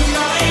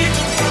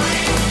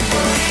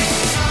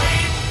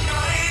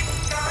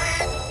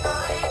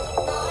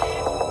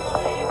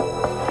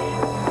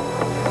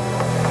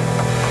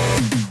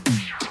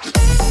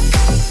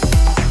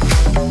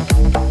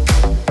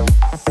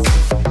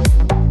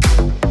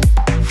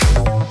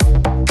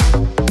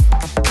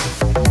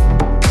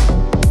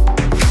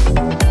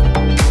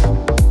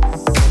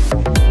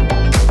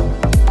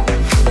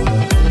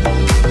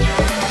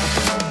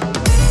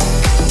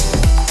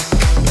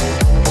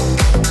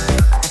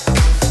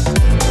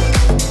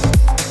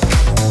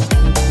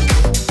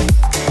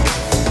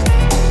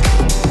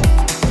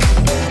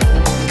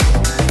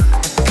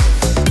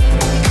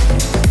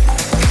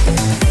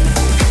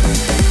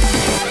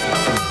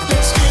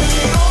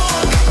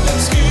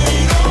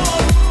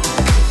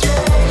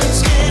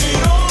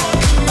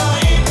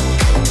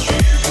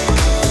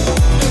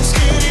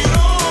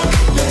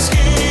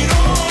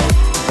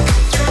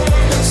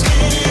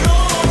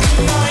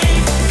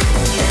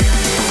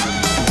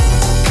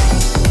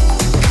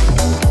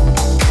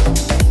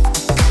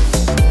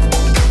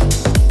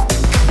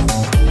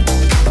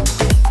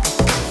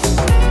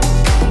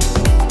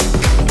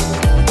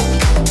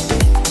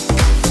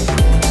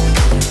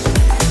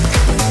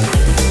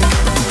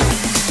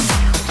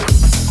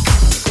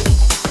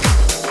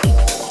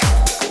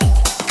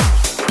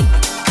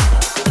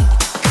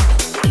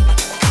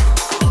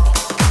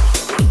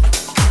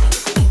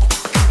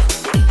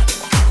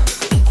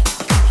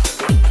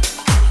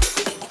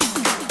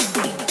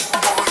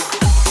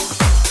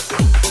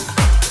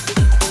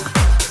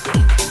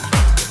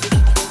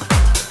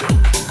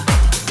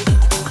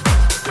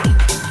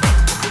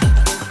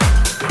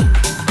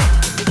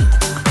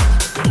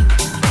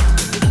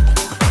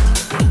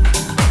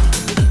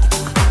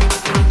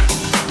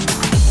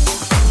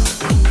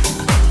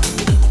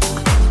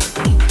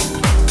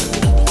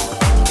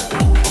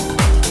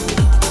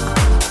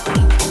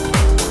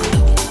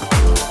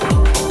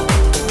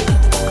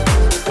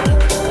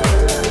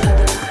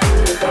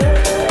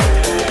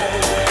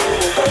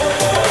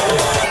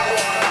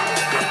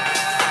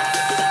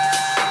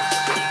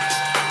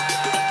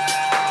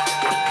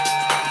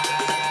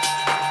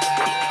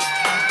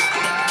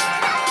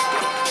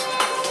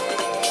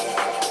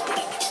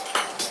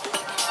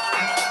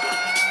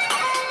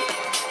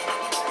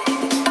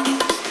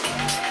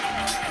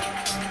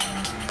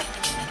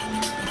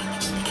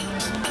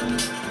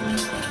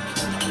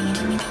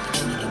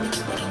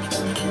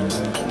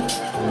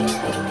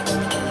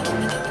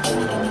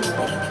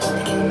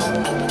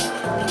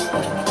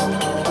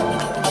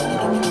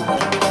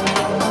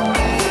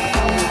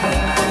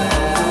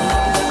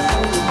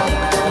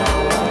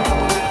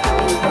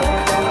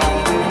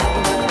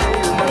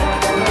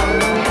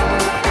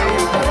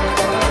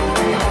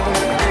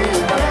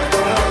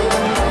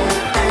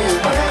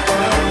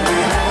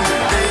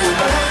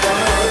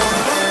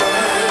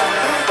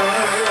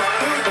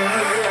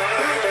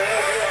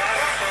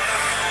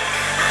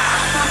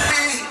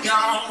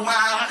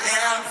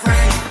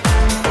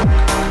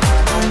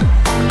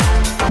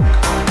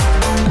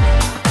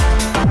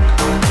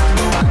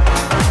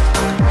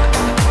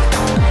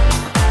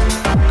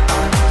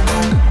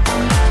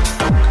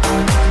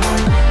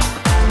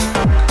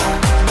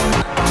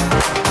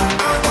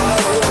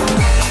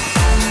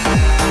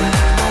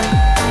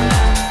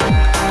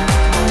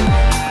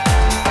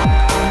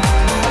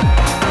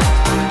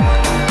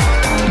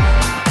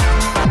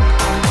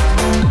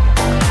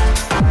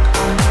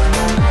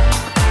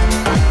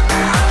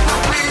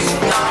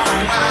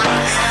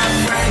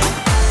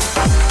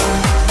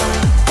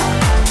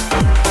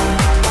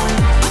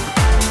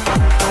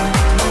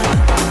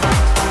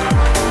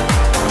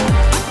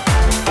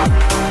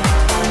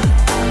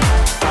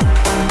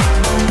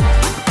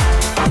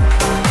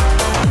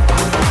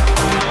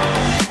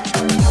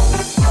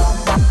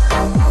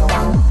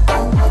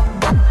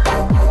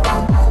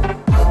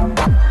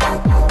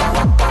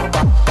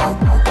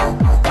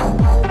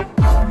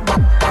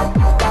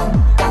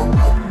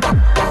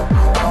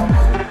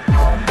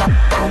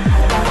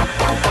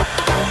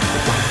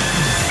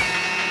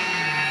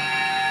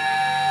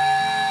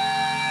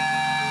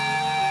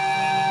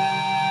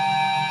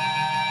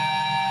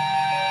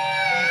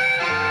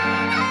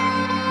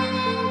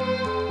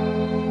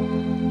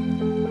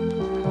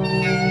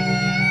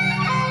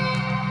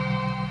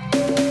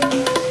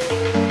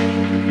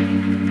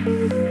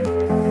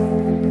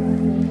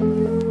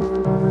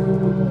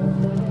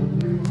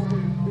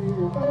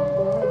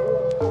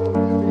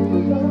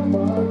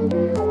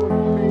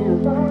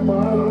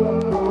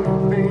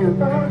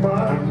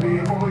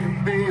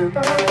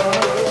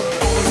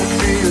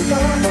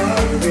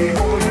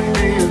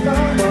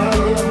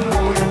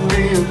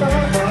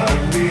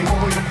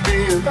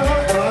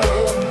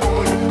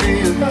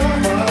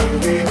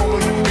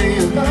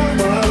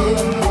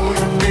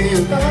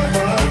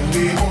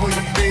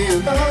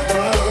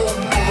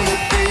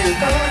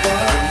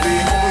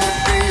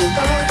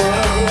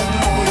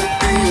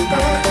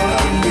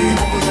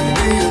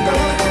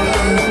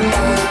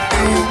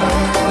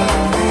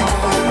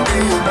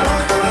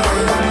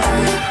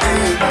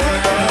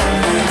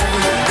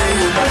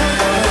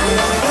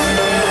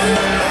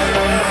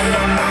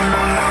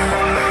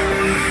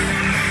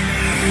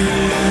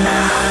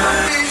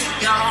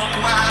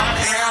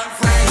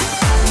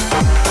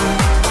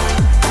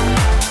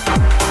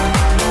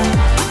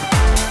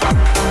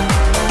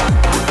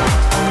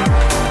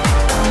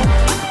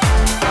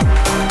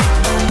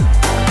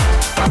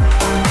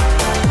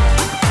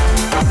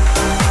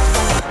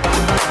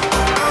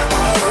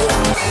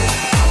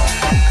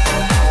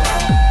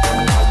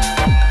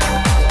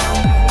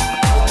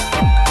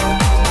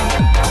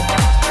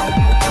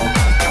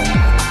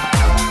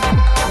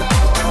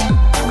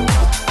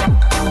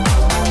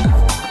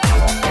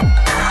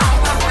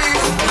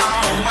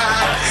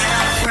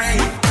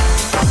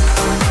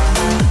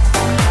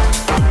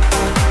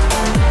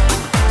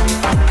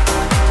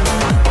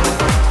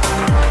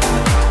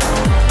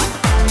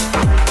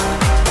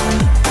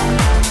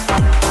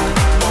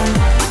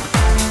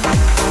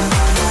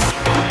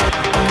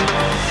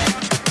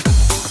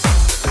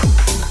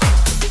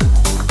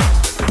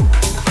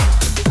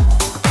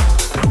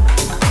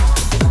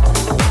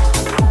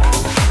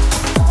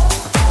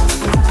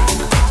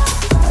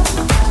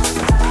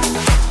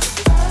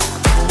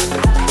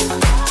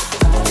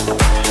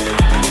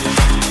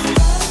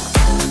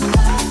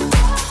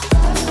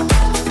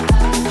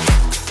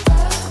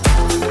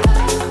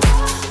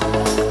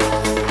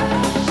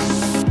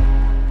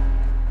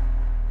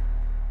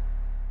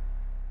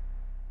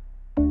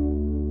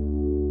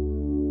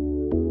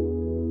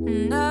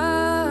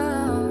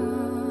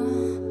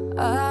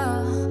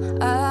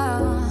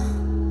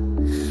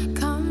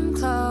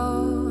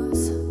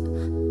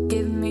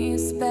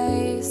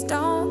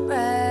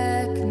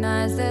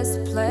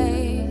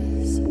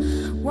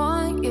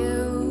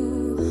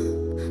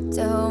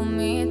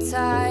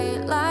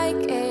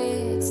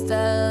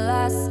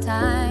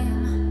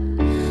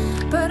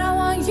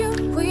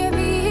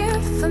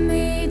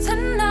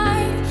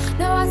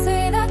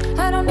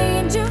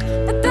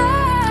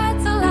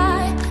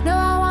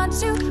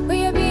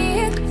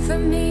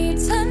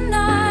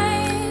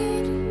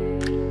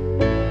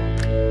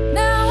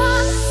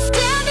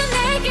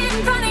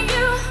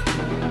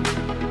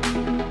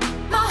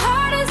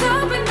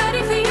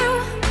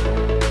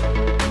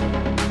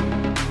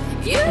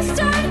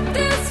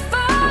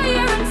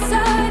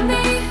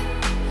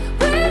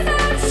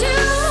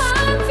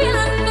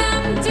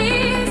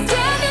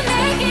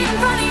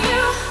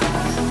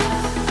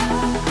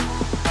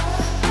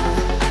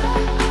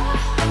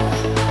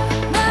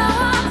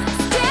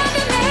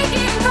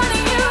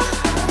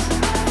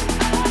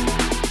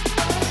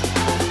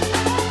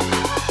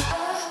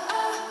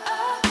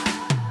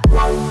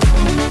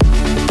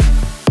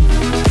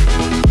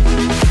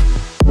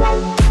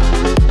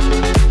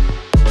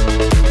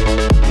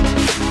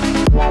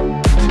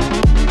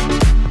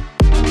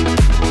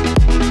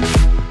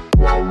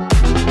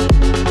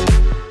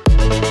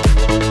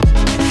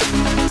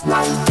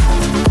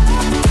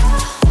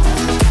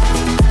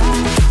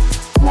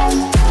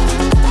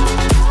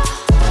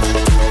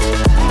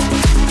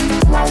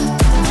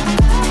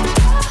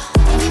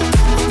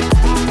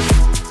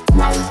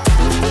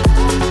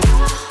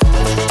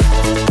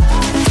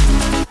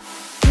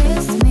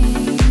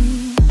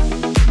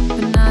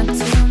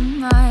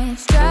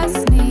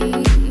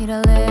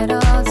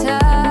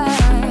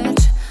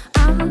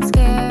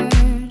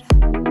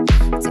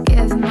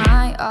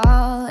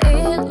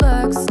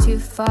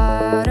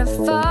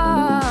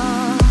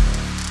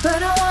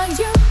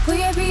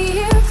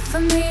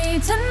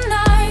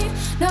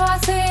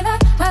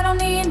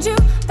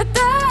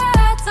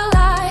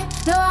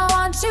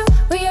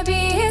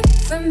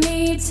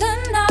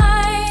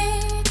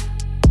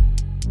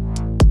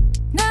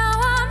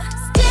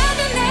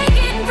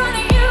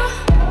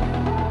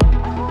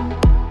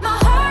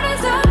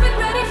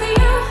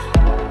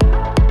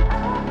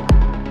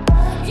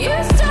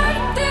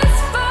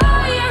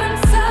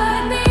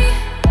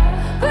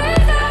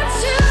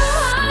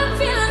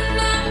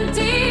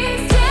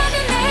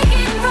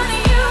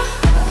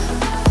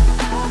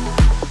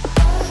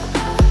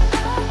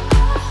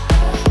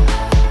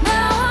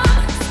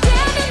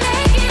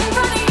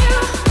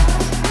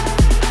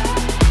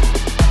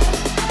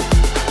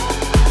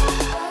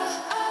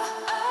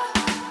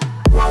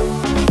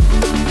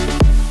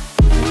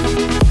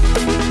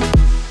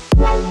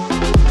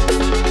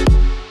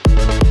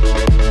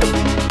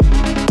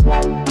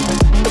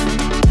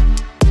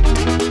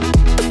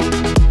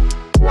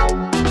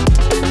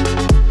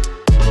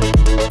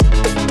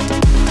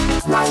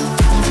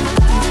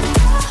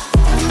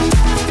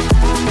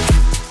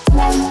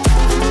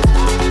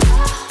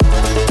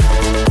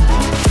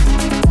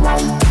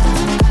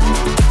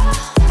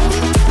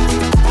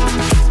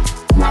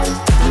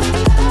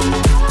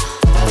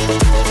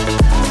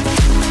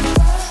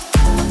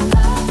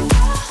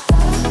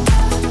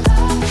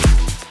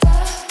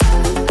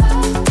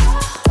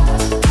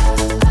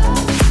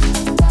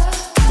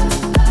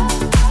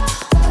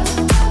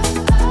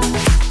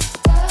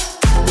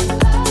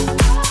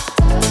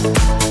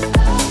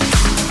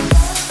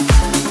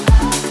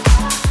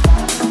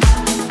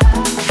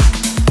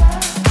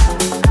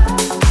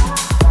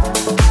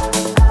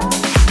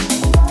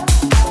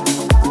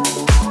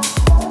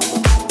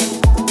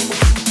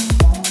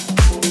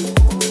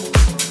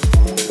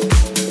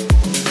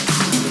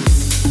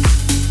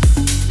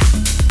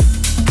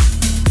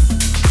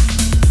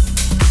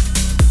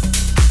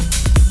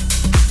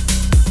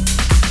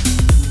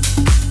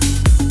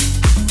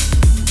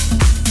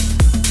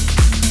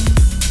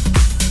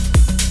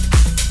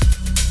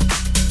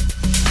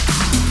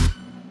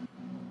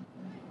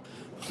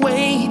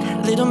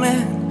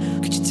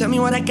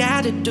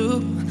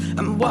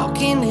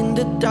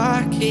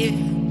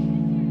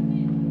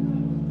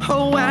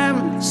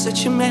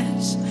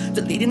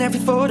 Deleting every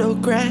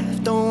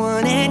photograph, don't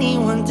want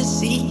anyone to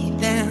see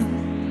them.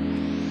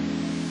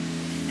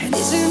 And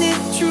isn't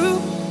it true?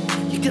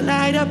 You can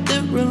light up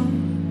the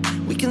room,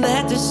 we can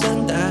let the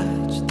sun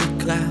touch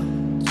the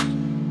clouds.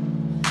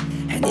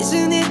 And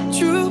isn't it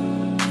true?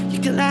 You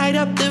can light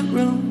up the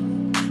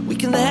room, we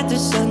can let the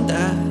sun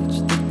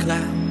touch the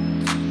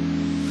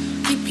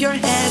clouds. Keep your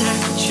head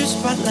high, it's your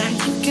spotlight,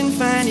 you can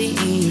find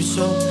it in your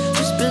soul.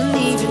 Just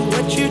believe in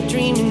what you're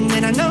dreaming,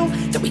 and I know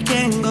that we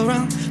can't go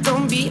wrong.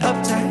 Don't be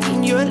uptight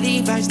in your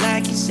Levi's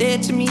like you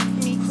said to me.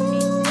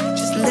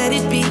 Just let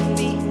it be.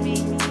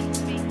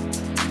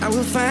 I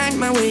will find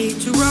my way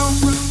to Rome.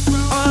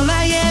 All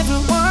I ever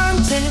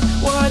wanted,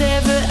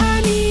 whatever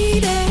I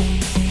needed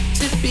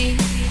to be.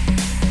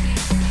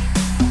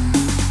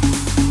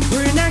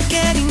 We're not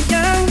getting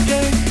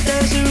younger,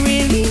 doesn't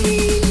really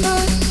mean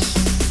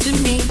much to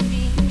me.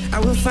 I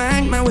will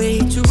find my way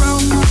to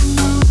Rome.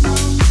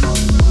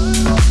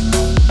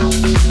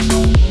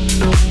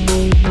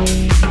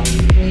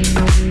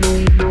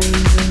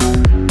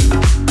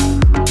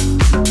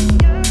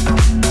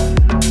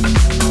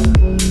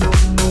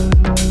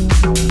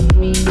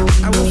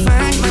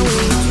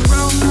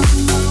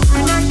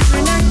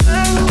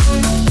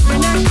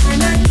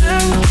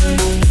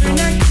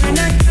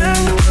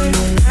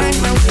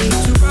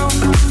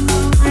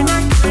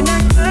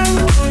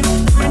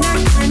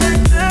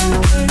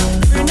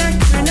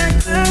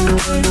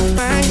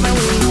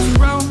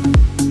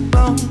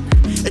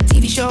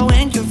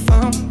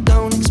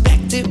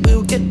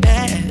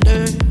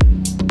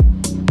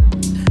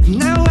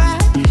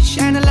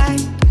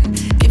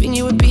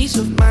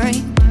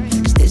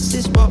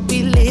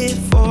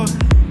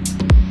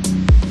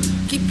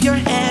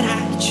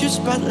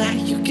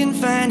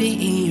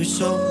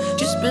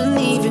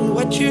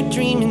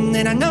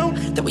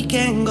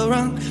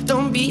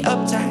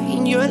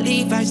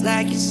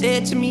 Like you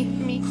said to me,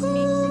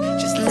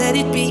 just let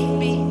it be.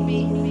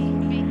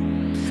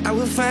 I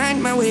will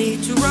find my way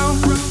to Rome.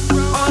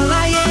 All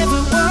I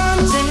ever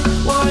wanted,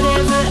 whatever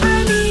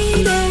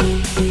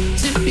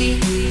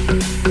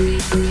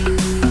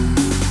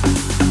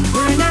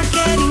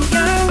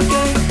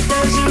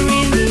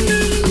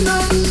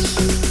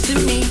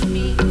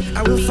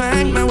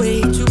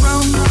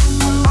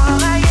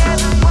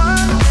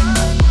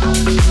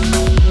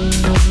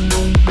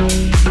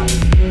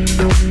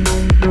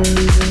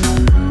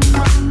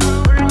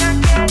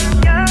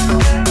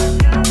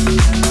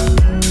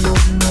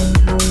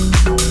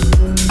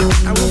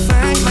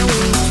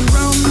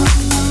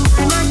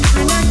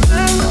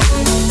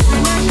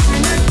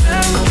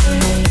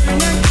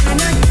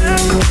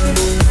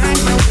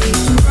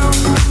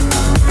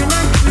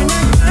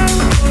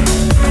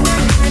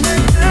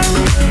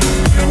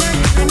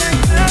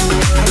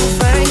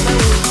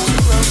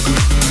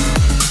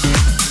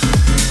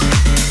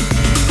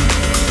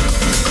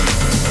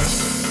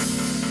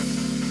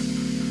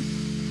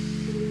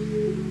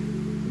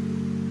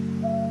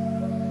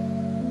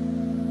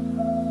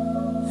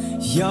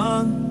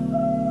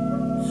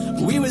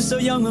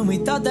when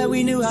we thought that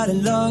we knew how to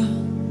love.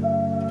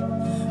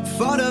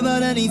 Fought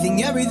about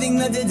anything, everything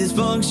that did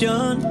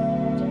dysfunction.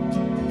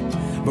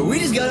 But we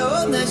just gotta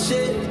own that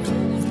shit.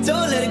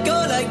 Don't let it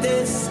go like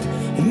this.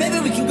 And maybe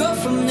we can grow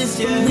from this,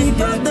 yeah. We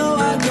both know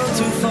I go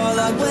too far,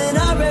 like when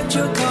I wrecked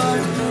your car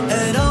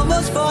and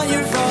almost fought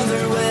your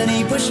father when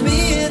he pushed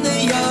me in the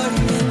yard.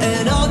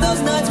 And all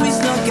those nights we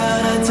snuck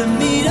out had to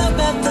meet up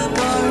at the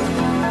bar.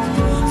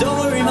 Don't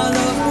worry, my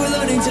love, we're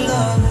learning to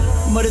love.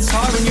 But it's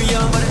hard when you're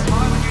young. But it's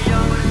hard when you're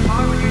young. But it's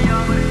hard when you're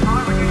young. But it's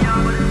hard when you're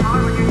young. But it's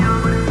hard when you're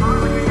young. But it's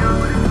hard when you're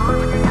young. But it's hard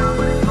when you're young.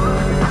 But it's hard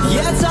when you're young.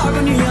 Yeah, it's hard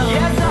when you're young.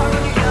 Yeah, it's hard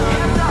when you're young.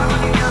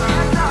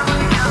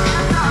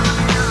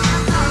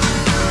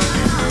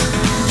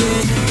 Yeah,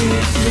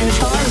 it's hard when you're young. Yeah, it's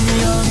hard when you're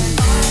young.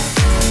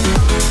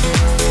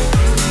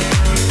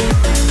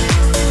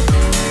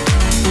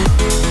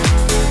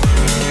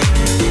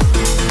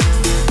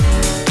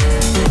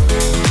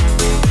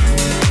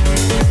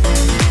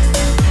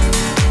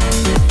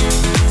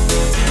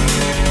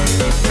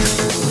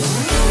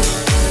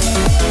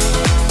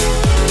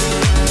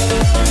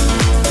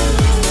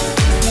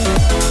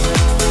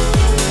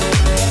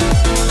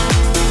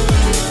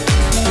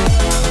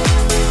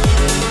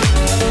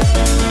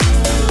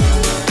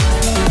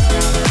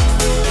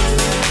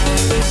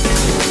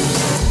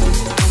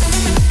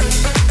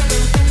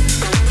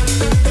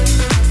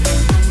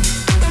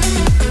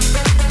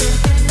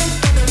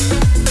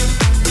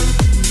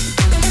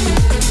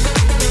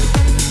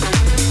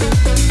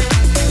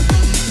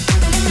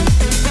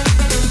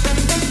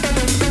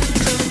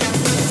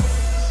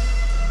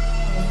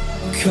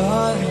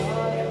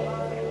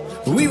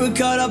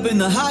 Caught up in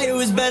the high, it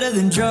was better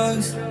than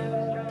drugs.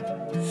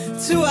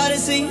 Too hard to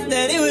see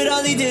that it would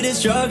only do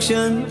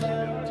destruction.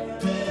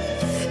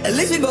 At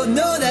least we both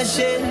know that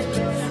shit.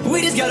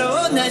 We just gotta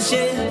own that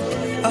shit.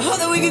 I hope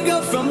that we could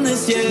go from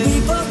this, yeah.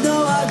 We both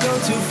know I go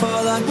too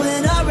far, like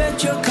when I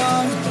wrecked your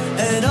car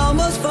and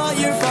almost fought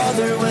your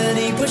father when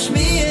he pushed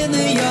me in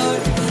the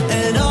yard.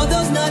 And all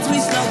those nights we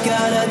snuck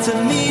out had to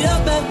meet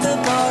up at the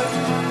bar.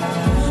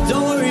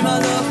 Don't worry, my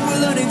love, we're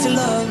learning to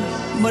love.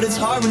 But it's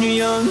hard when you're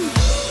young.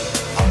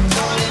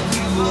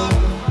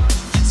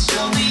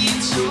 Tell me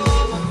it's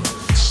over.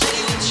 Say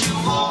what you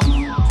want.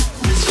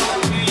 It's hard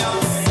when you're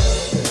young.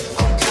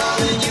 I'm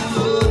calling you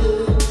up.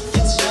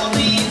 You tell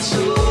me it's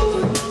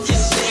over. You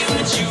say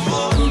what you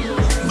want.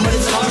 But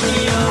it's hard when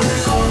you're young.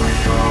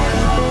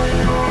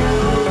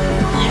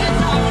 Yeah,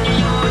 it's hard when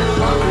you're young.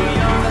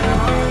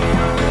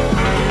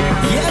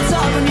 Yeah, it's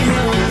hard when you're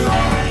young.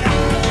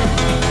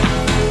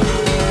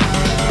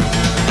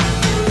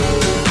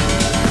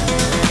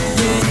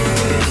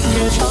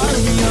 Yeah, it's hard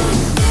when you're young.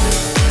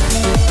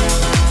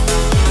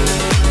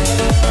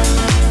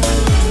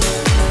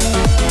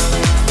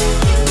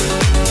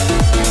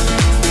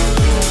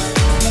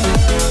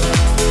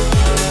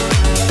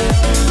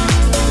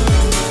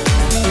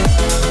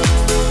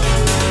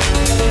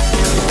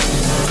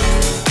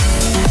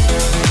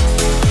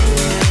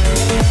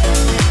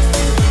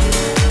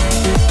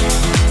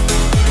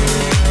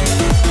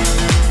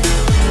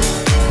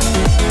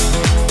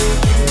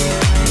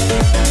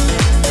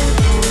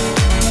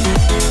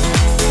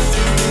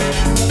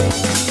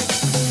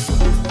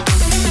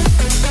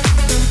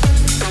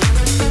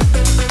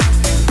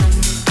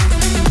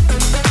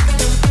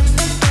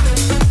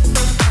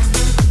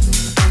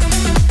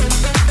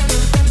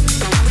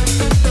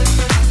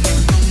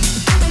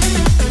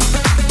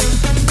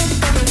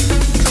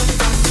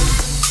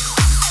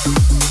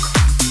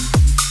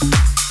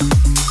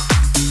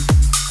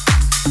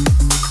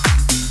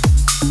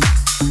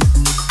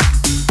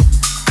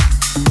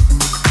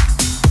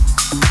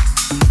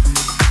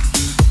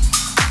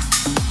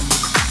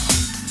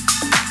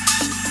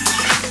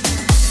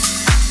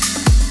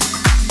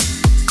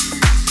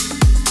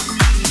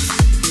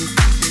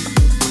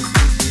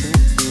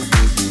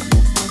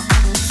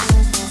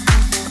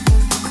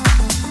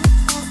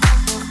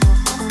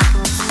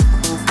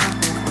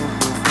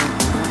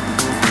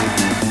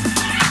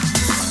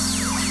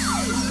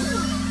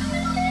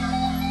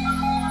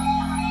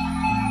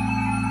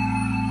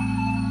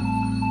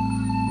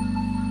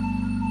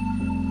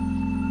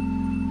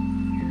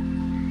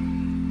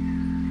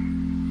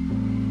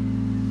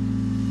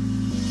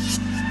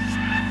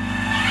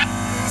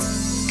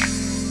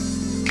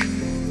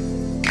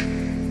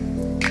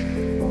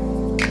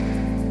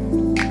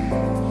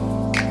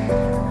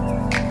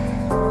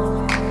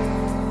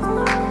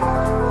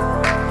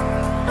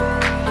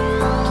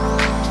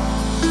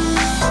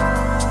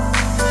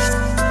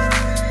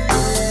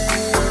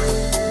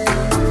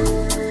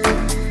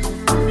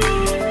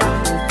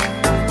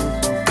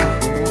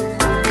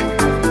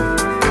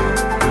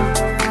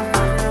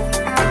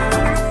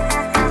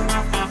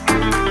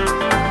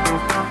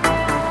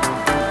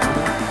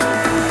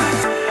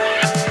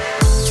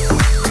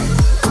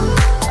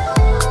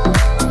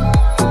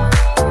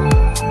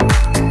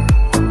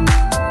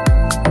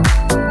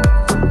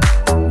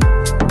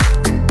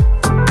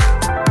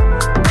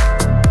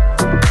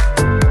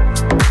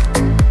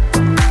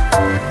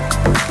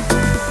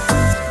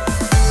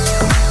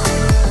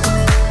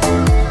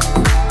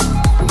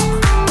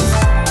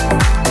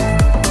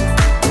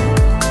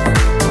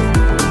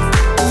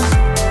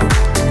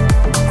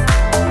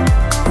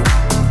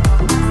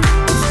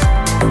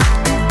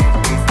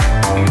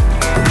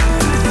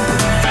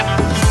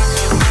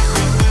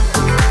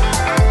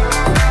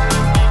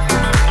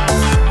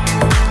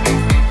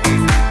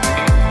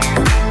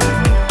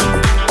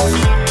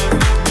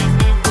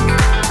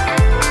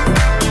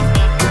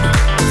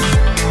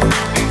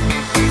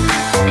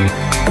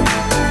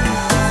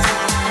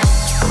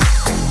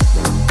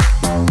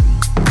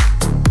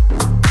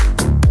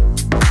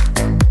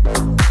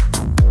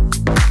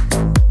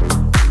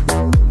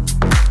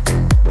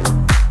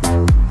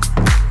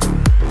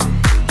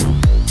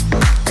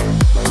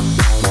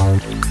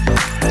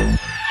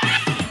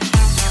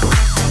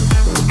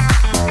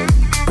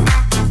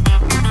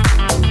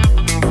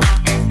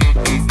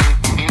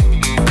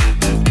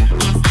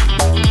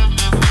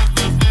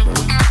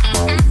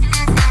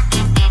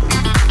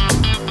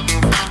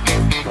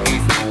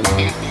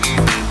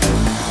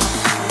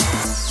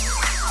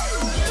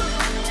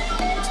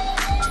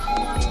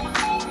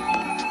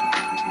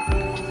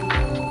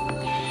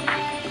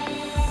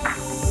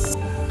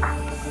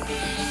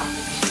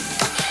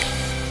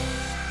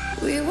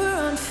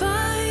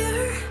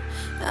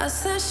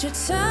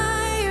 past your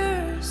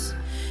tires.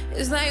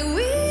 It's like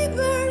we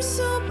burn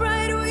so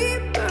bright, we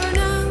burn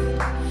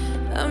out.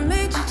 I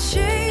made you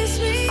chase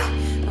me,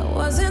 I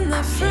wasn't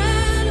that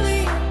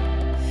friendly.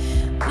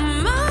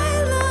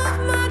 My love,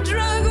 my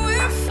drug,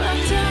 we're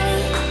fucked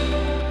up.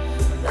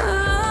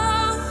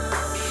 Oh.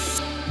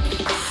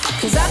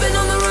 'Cause I've been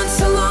on the run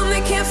so long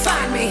they can't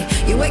find me.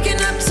 You're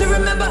waking up to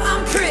remember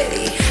I'm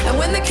pretty. And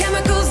when the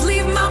chemicals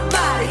leave my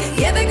body,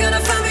 yeah, they're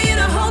gonna find me in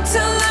a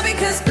hotel lobby.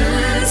 'Cause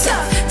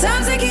tough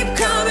times they keep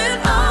coming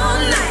all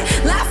night,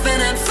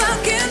 laughing and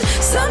fucking.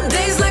 Some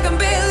days like I'm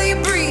barely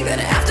breathing.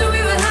 After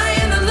we were high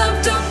and the love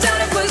doped out,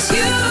 it was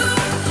you.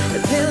 The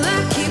pill I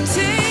keep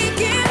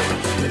taking,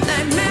 the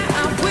nightmare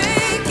I'm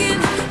waking.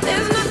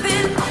 There's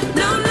nothing,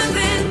 no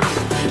nothing,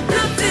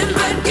 nothing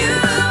but you.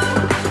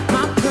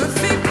 My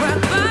perfect rock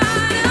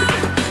bottom,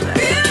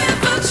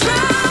 beautiful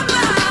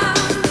trauma.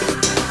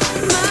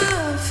 My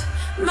love,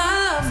 my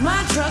love, my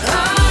drug.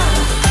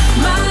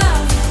 My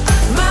love,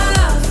 my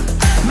love,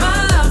 my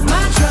love,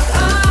 my drug.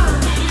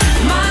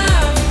 My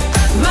love,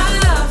 my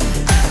love,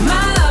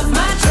 my love,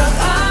 my drug.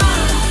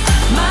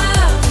 My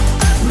love,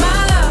 my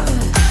love,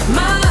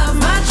 my love,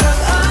 my drug.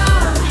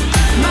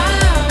 My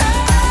love,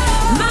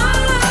 my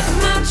love,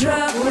 my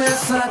drug. We're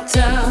fucked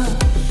up.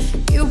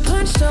 You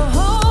punched a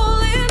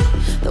hole in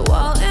the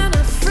wall and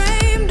I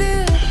framed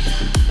it.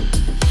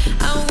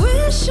 I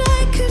wish I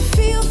could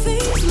feel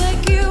things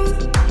like you.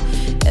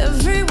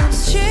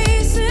 Everyone's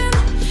chasing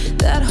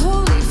that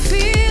holy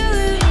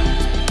feeling.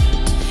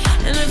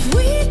 And if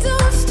we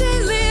don't stay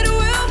lit,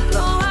 we'll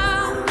blow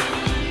out,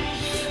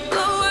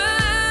 blow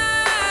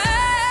out.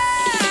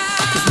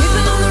 'Cause we've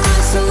been on the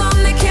run so long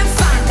they can't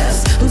find us.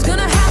 Who's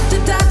gonna have to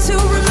die to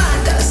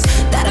remind us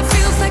that it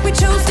feels like we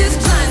chose this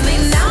blindly?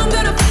 Now I'm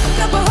gonna fuck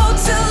up a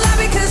hotel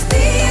lobby 'cause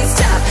these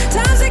tough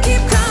times they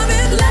keep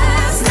coming.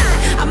 Last night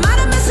I might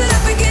have messed it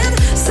up again.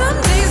 Some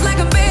days like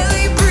I'm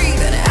barely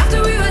breathing. After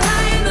we were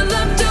high and the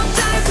love doped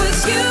out, it was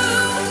you.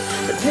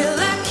 The pill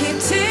I keep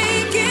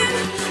taking,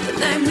 the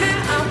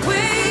nightmare I'm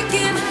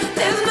waking.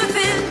 There's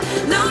nothing,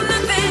 no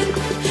nothing,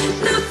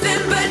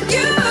 nothing but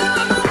you.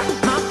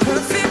 My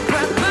perfect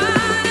rock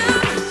bottom,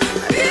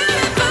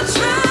 beautiful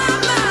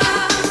trauma.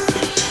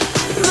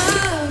 My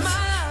love,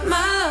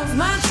 my love,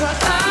 my drug.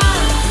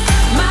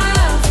 My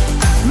love,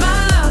 my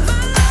love,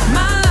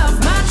 my love,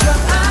 my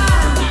drug.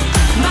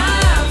 My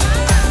love,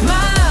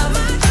 my love,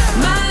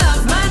 my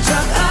love, my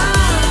drug.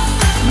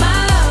 My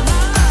love,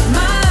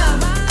 my love,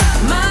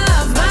 my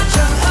love, my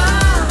drug.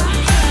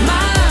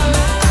 My love,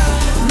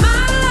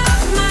 my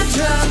love, my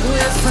drug.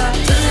 We're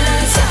fucked up.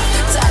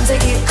 Time to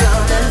keep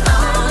going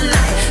all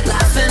night,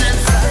 laughing and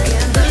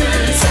fucking.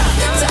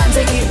 Time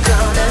to keep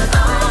going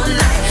all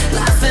night,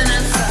 laughing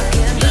and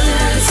fucking.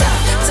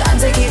 Time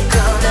to keep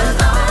going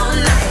all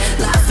night,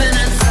 laughing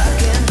and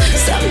fucking.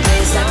 Some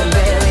days I can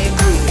barely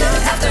breathe.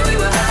 After we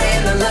were high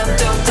and the love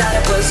doped out,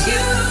 it was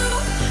you.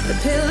 The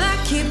pill I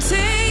keep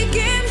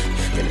taking,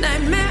 the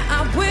nightmare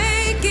I'm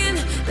waking.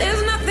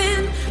 There's nothing,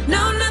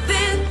 no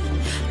nothing,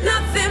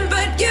 nothing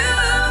but you.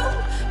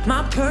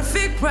 My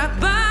perfect rock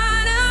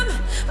bottom,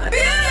 my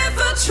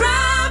beautiful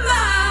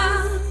trauma.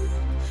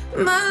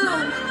 My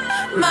love,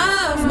 my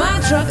love, my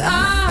drug.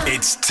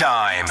 It's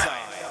time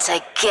To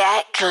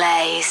get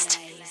glazed.